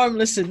 looks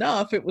harmless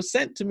enough. It was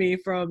sent to me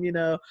from,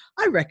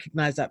 I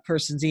recognize that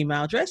person's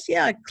email address.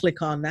 Yeah, I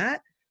click on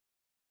that.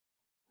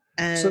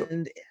 So,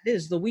 And it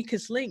is the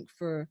weakest link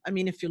for,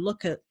 if you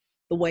look at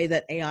the way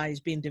that AI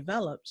is being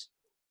developed,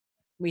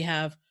 we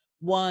have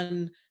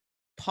one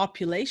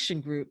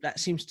population group that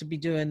seems to be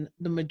doing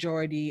the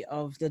majority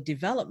of the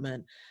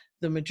development,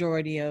 the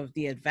majority of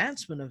the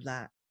advancement of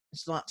that.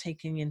 It's not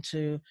taking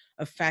into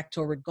effect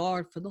or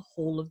regard for the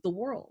whole of the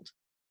world.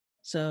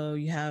 So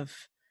I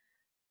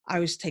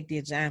always take the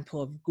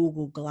example of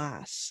Google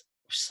Glass.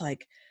 It's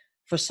like,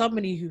 for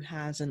somebody who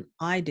has an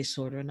eye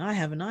disorder, and I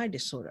have an eye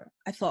disorder,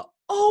 I thought,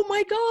 oh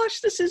my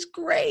gosh, this is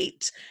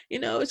great.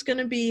 It's going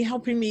to be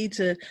helping me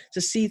to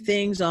see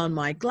things on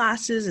my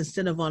glasses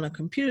instead of on a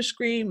computer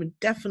screen. Would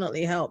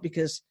definitely help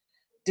because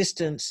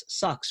distance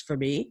sucks for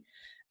me.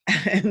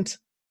 And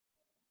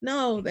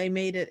no, they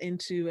made it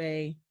into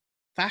a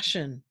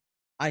fashion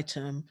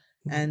item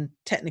and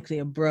technically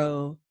a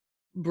bro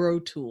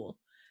tool.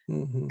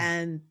 mhm.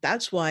 And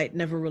that's why it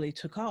never really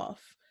took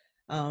off.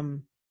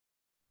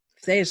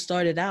 If they had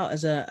started out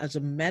as a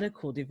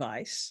medical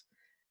device,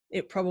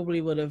 it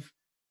probably would have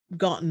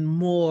gotten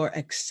more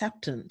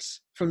acceptance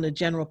from the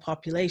general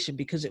population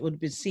because it would have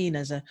been seen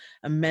as a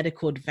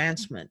medical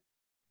advancement.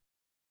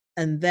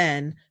 And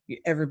then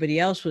everybody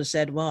else would have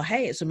said, well,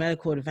 hey, it's a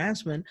medical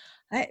advancement,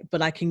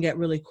 but I can get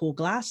really cool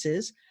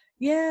glasses.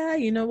 Yeah,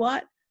 you know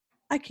what?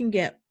 I can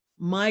get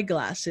my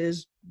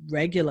glasses,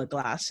 regular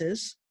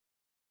glasses,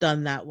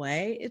 done that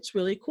way. It's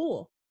really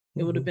cool.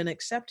 It would have been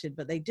accepted,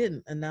 but they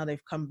didn't. And now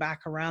they've come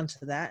back around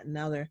to that. And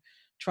now they're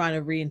trying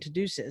to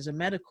reintroduce it as a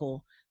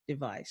medical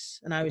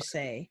device. And I would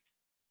say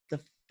the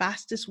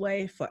fastest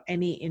way for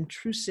any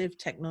intrusive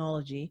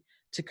technology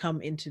to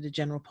come into the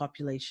general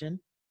population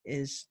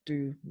is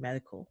through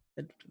medical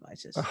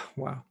devices. Oh,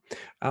 wow.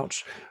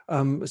 Ouch.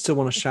 I still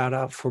want to shout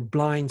out for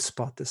Blind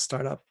Spot, this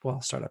startup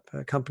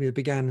company that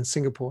began in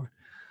Singapore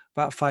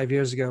about 5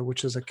 years ago,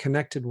 which is a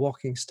connected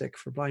walking stick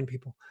for blind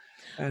people.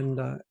 And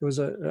it was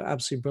an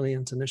absolutely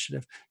brilliant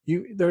initiative.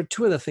 There are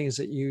two other things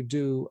that you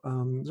do.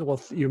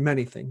 You're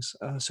many things,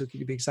 so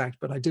to be exact,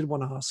 but I did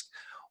want to ask,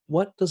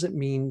 what does it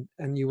mean?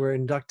 And you were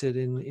inducted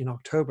in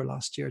October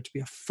last year to be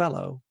a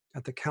fellow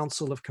at the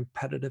Council of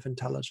Competitive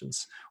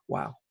Intelligence.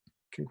 Wow.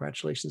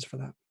 Congratulations for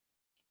that.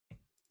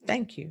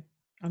 Thank you.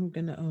 I'm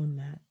going to own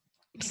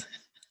that.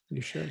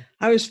 You should.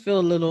 I always feel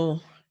a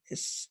little,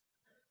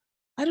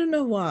 I don't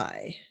know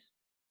why.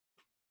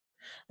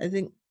 I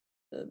think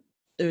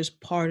there's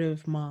part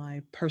of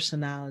my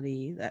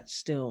personality that's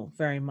still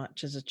very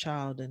much as a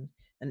child and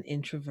an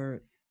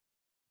introvert.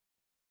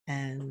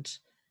 And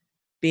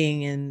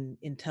being in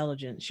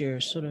intelligence, you're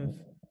sort of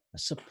a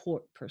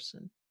support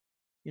person.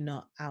 You're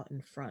not out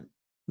in front.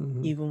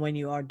 Mm-hmm. Even when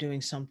you are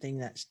doing something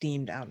that's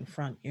deemed out in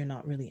front, you're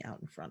not really out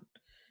in front.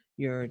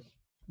 Your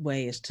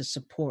way is to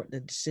support the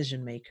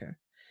decision maker.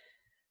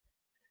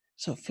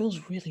 So it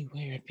feels really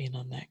weird being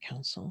on that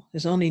council.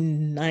 There's only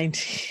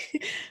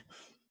 90.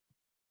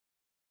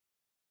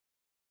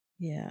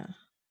 Yeah.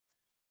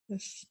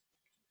 It's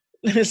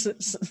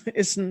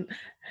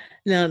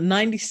now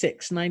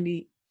 96,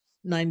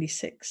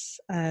 96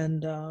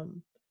 and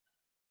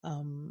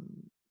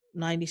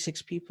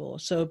 96 people.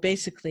 So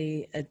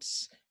basically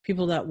it's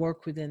people that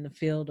work within the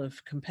field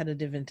of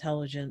competitive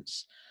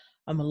intelligence.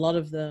 A lot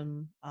of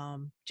them,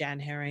 Jan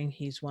Herring,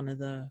 he's one of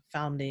the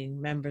founding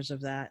members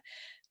of that.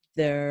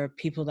 There are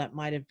people that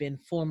might have been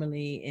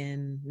formerly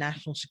in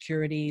national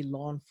security,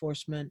 law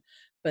enforcement,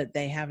 but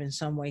they have in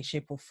some way,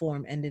 shape, or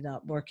form ended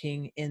up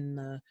working in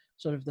the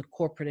sort of the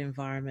corporate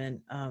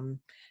environment,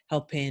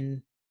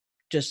 helping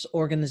just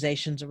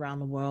organizations around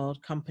the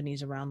world,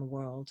 companies around the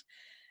world.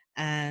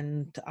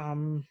 And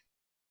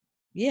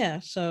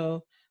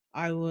so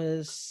I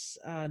was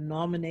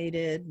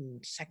nominated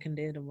and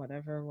seconded and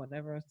whatever,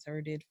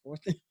 thirded,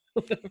 fourth,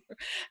 whatever.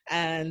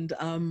 And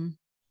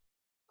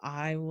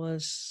I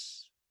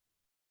was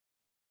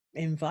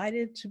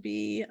invited to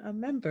be a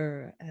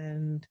member,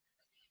 and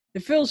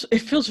it feels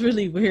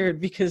really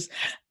weird because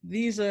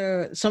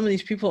some of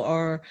these people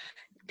are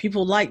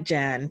people like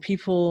Jan,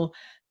 people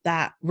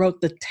that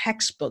wrote the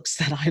textbooks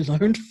that I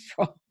learned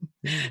from.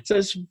 So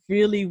it's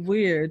really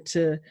weird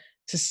to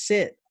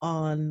sit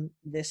on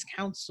this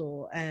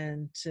council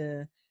and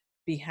to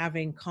be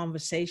having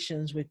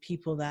conversations with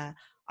people that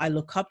I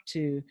look up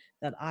to,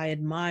 that I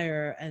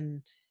admire.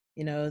 And,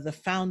 the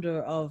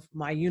founder of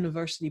my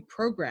university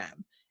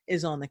program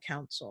is on the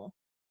council.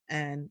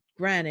 And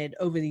granted,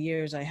 over the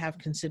years, I have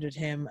considered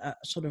him a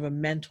sort of a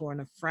mentor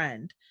and a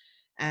friend.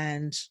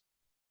 And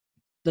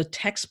the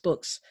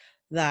textbooks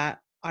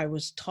that I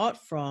was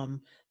taught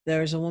from,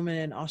 there's a woman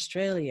in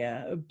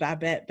Australia,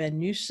 Babette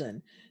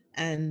Ben-Newson,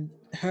 and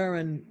her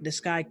and this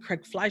guy,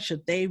 Craig Fleischer,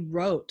 they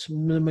wrote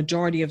the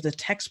majority of the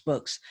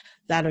textbooks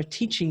that are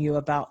teaching you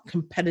about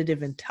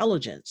competitive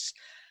intelligence.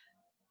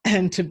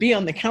 And to be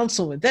on the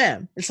council with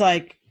them, it's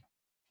like,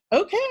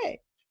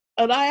 okay.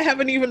 And I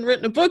haven't even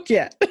written a book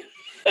yet.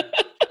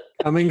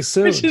 Coming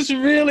soon. Which is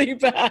really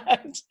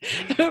bad.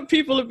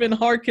 People have been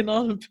harking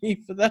on me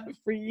for that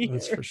for years.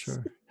 That's for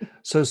sure.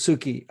 So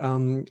Suki,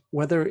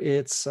 whether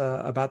it's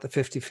about the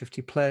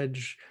 50/50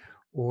 pledge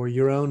or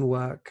your own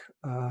work,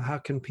 how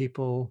can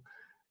people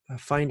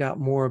find out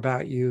more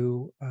about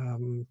you,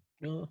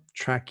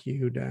 track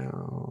you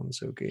down,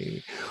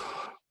 Suki?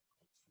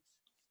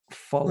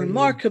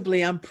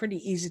 Remarkably, I'm pretty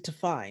easy to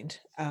find,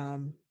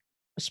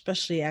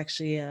 especially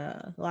actually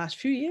the last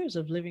few years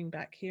of living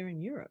back here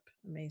in Europe,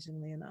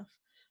 amazingly enough.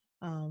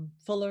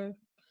 Fuller,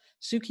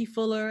 Suki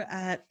Fuller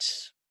at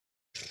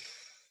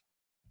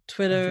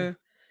Twitter,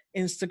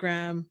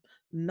 Instagram,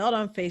 not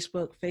on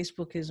Facebook.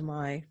 Facebook is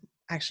my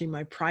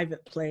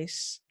private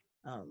place.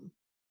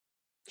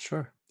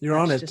 Sure. You're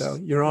on it though.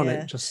 You're on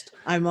it. Just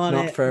I'm on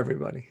not it. For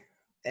everybody.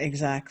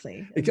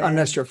 Exactly.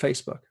 Unless you're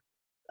Facebook.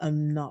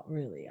 I'm not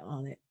really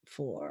on it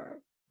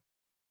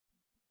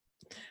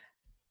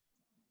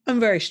I'm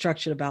very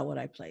structured about what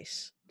I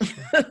place. So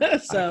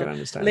I can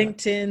understand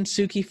LinkedIn, that.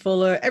 Suki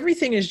Fuller,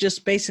 everything is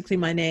just basically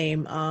my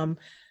name.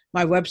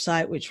 My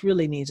website, which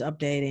really needs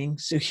updating,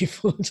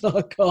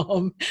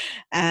 sukifuller.com.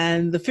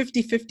 And the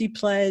 50/50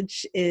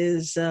 pledge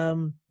is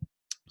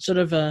sort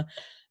of an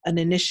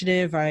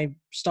initiative I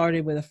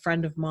started with a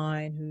friend of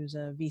mine who's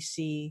a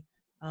VC,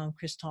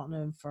 Chris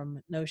Tottenham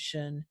from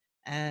Notion.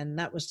 And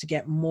that was to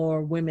get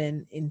more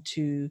women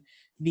into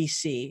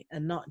VC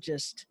and not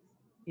just,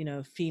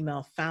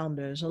 female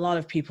founders. A lot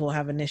of people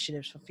have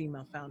initiatives for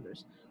female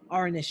founders.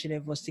 Our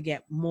initiative was to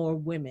get more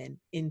women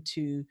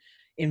into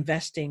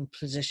investing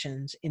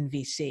positions in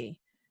VC.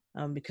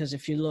 Because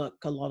if you look,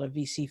 a lot of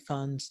VC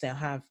funds, they'll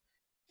have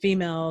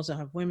females, they'll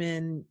have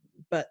women,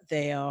 but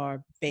they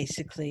are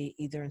basically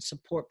either in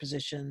support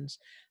positions.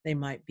 They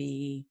might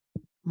be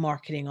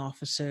marketing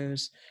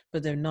officers,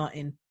 but they're not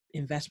in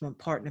investment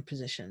partner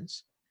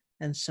positions.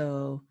 And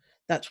so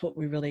that's what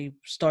we really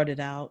started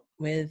out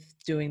with,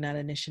 doing that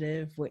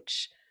initiative,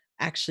 which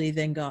actually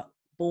then got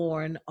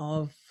born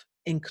of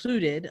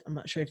Included. I'm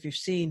not sure if you've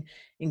seen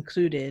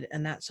Included,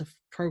 and that's a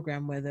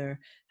program where they're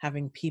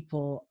having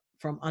people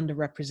from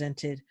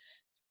underrepresented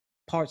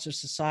parts of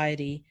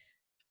society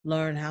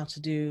learn how to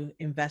do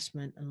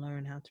investment and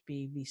learn how to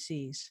be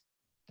VCs.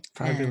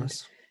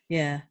 Fabulous.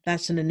 And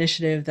that's an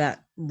initiative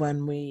that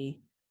when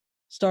we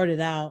started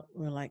out,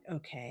 we're like,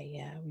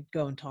 okay, we'd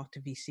go and talk to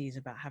VCs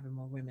about having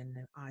more women,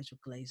 their eyes would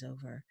glaze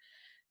over.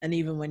 And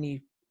even when you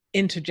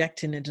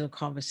interject into a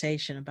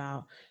conversation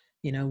about,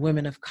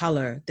 women of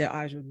color, their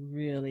eyes would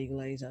really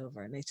glaze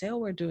over. And they say, oh,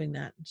 we're doing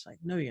that. It's like,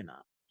 no, you're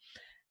not.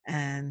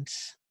 And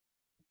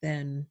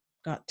then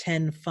got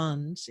 10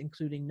 funds,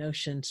 including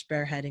Notion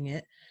spearheading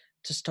it,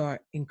 to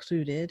start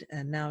Included.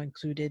 And now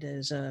Included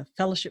is a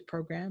fellowship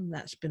program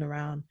that's been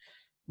around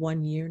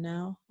 1 year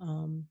now.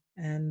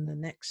 And the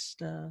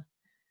next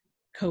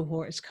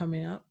cohort is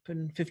coming up,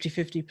 and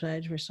 50/50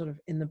 pledge, we're sort of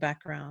in the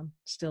background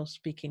still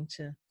speaking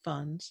to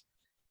funds,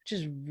 which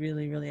is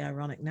really, really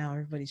ironic. Now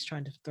everybody's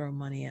trying to throw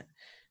money at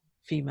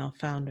female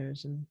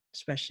founders and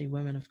especially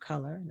women of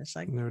color, and it's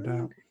like, no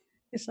doubt.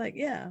 It's like,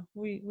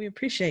 we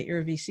appreciate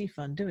you're a VC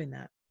fund doing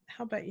that.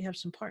 How about you have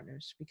some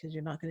partners, because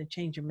you're not going to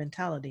change your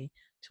mentality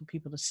till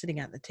people are sitting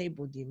at the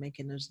table with you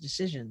making those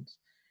decisions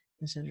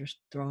instead of just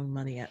throwing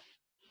money at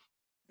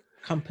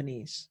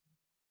companies.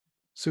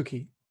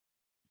 Suki,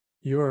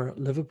 you're a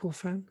Liverpool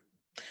fan?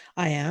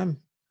 I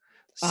am.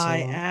 So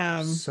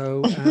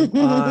am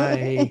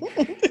I.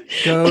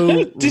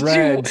 Go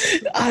Reds.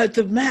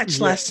 The match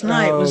last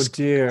night was,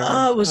 dear.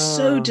 It was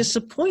so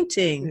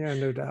disappointing. Yeah,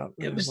 no doubt.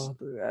 It was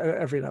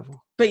every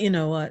level. But you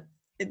know what?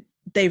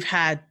 They've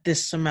had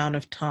this amount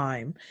of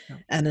time. Yeah.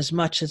 And as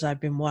much as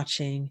I've been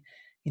watching,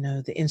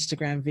 the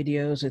Instagram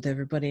videos with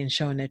everybody and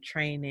showing their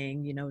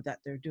training, that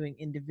they're doing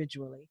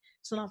individually,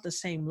 it's not the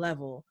same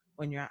level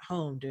when you're at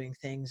home doing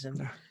things and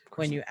Yeah,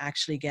 when you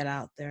actually get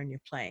out there and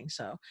you're playing.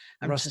 So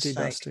I'm Rusty, just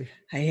like, dusty.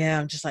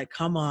 I'm just like,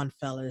 come on,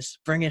 fellas,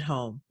 bring it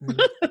home.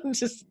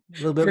 Just a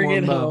little bit bring more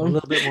it Mo, home. a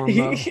little bit more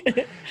Mo.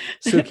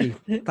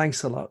 Suki,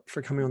 thanks a lot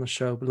for coming on the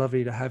show.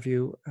 Lovely to have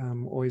you.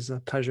 Always a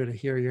pleasure to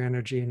hear your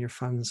energy and your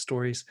fun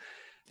stories,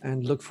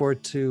 and look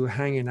forward to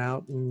hanging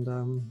out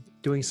and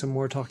doing some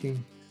more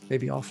talking,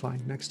 maybe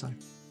offline next time.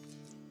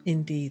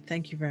 Indeed.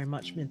 Thank you very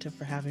much, Minta,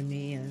 for having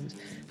me. And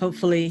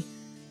hopefully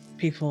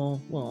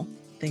people will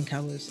think I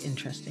was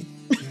interesting.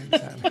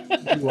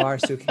 You are,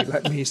 Suki.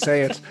 Let me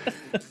say it.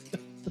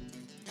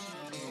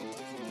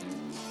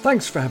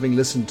 Thanks for having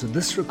listened to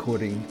this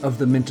recording of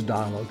the Minter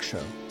Dialogue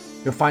Show.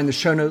 You'll find the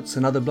show notes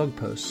and other blog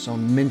posts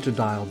on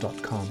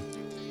minterdial.com.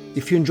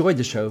 If you enjoyed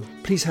the show,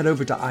 please head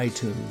over to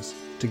iTunes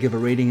to give a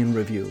rating and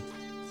review.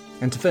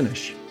 And to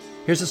finish,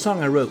 here's a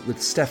song I wrote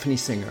with Stephanie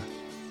Singer,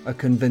 A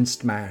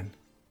Convinced Man.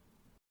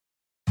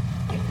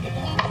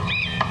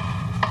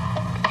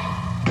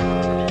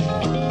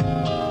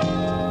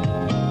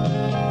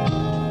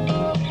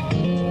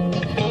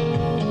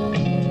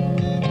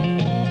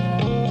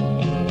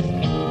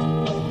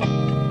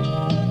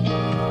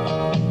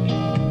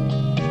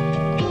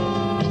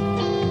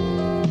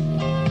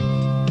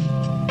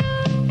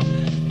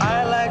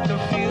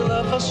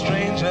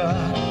 Stranger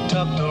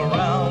tucked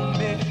around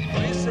me,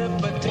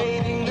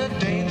 precipitating the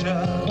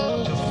danger.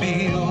 To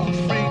feel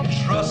free,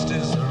 trust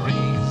is the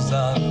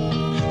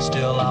reason.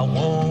 Still, I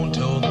won't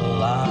toe the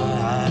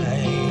line.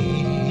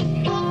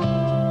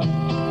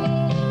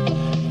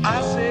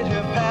 I sit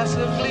here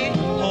passively,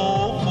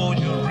 hope for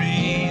your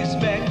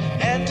respect,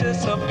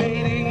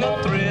 anticipating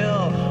the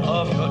thrill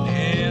of your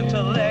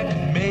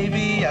intellect.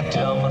 Maybe I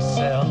tell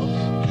myself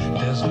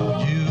there's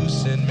no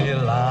use in me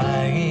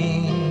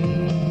lying.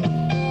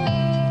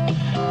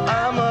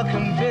 I'm a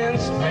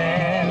convinced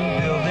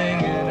man,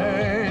 building an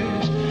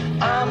urge.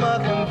 I'm a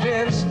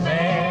convinced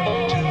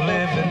man, to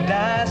live and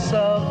die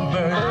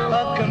submerged.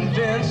 A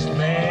convinced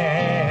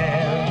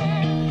man,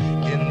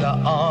 in the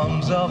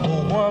arms of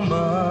a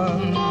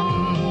woman.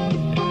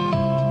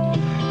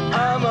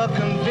 I'm a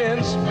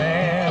convinced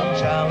man,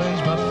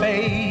 challenge my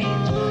fate.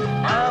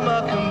 I'm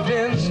a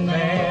convinced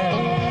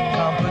man,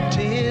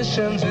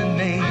 competition's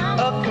innate.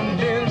 A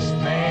convinced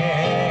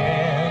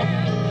man,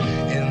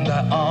 in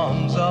the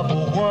arms of a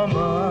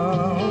woman.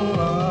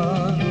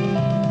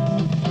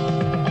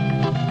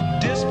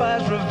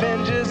 Despise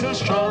revenges and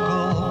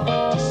struggle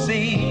to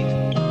see.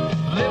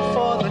 Live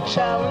for the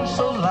challenge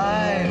so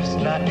life's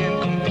not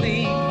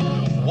incomplete.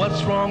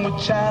 What's wrong with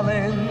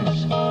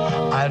challenge?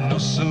 I know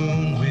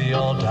soon we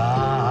all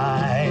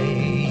die.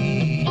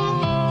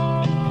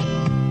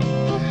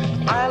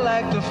 I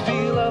like the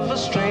feel of a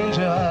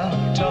stranger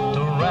tucked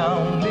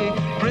around me,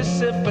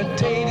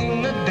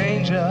 precipitating the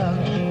danger.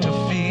 To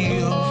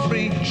feel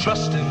free,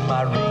 trust in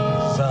my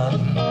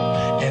reason,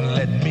 and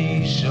let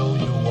me show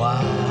you why.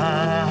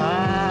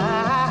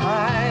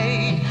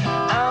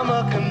 I'm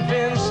a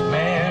convinced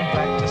man,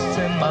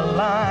 practicing my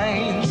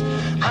lines.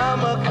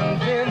 I'm a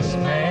convinced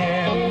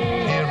man,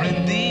 here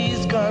in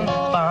these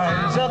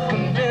confines. A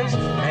convinced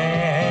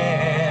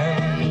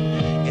man,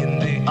 in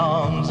the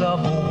arms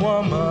of a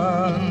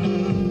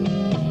woman.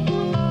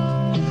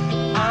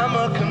 I'm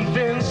a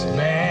convinced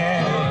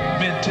man,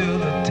 bid to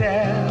the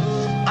test.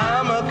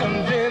 I'm a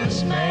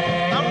convinced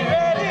man. I'm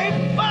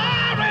ready for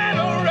an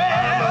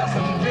arrest.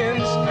 I'm a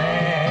convinced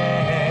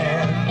man.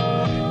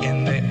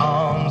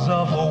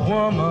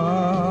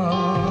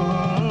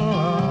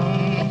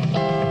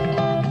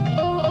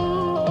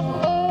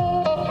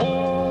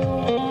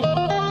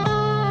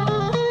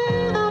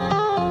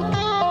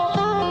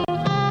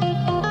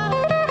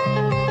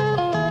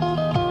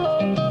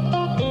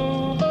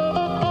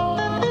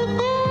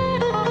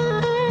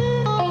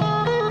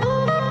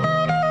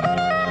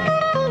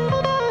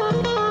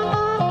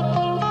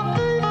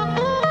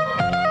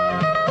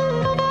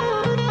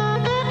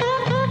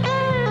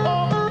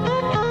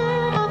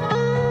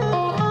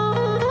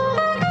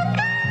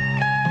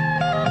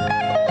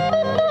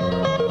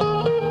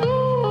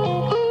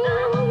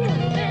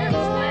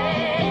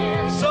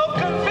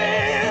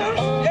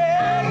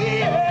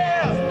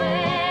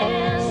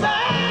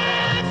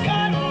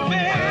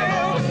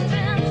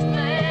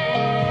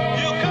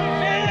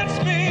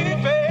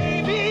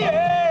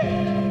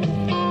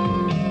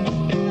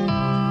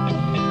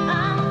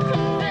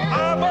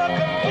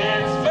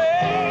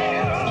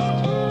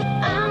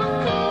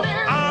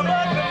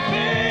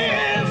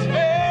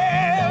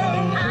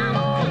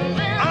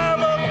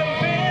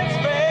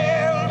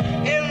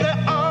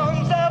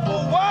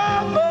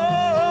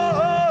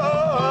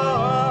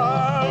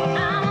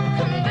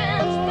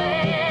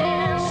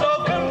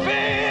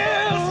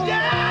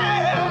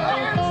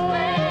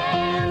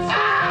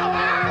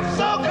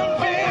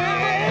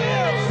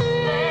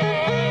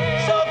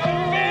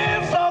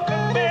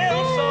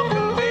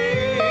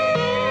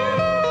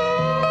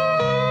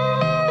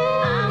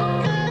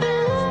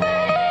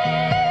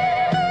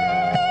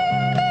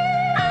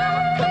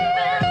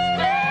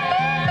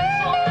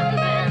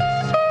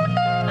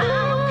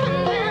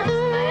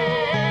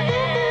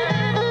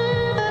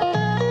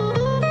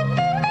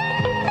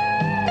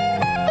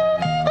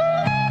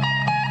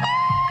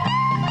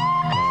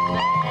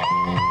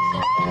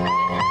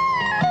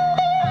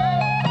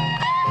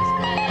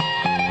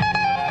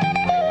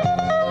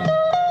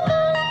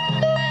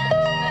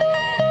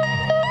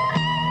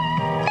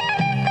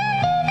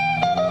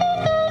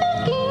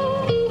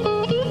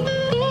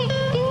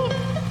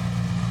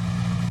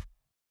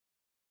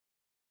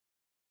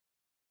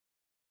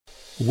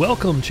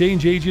 Welcome,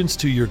 change agents,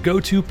 to your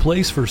go-to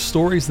place for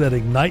stories that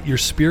ignite your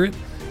spirit,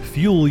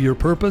 fuel your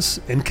purpose,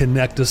 and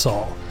connect us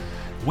all.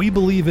 We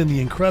believe in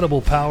the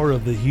incredible power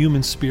of the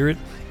human spirit,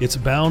 its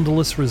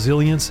boundless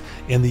resilience,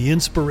 and the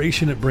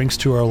inspiration it brings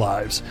to our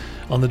lives.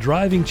 On the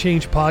Driving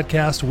Change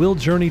podcast, we'll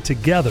journey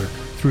together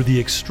through the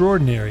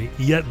extraordinary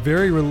yet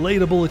very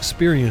relatable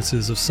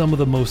experiences of some of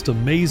the most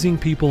amazing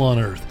people on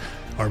earth.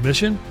 Our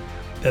mission?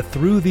 That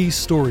through these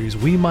stories,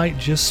 we might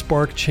just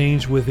spark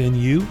change within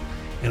you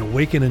and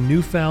awaken a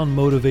newfound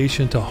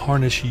motivation to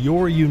harness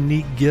your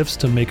unique gifts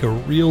to make a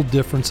real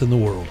difference in the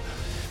world.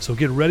 So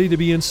get ready to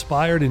be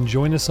inspired and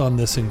join us on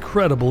this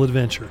incredible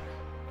adventure.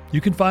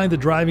 You can find the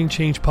Driving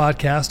Change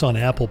podcast on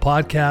Apple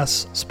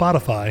Podcasts,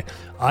 Spotify,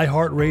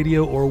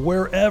 iHeartRadio, or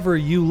wherever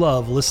you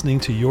love listening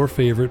to your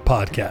favorite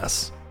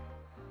podcasts.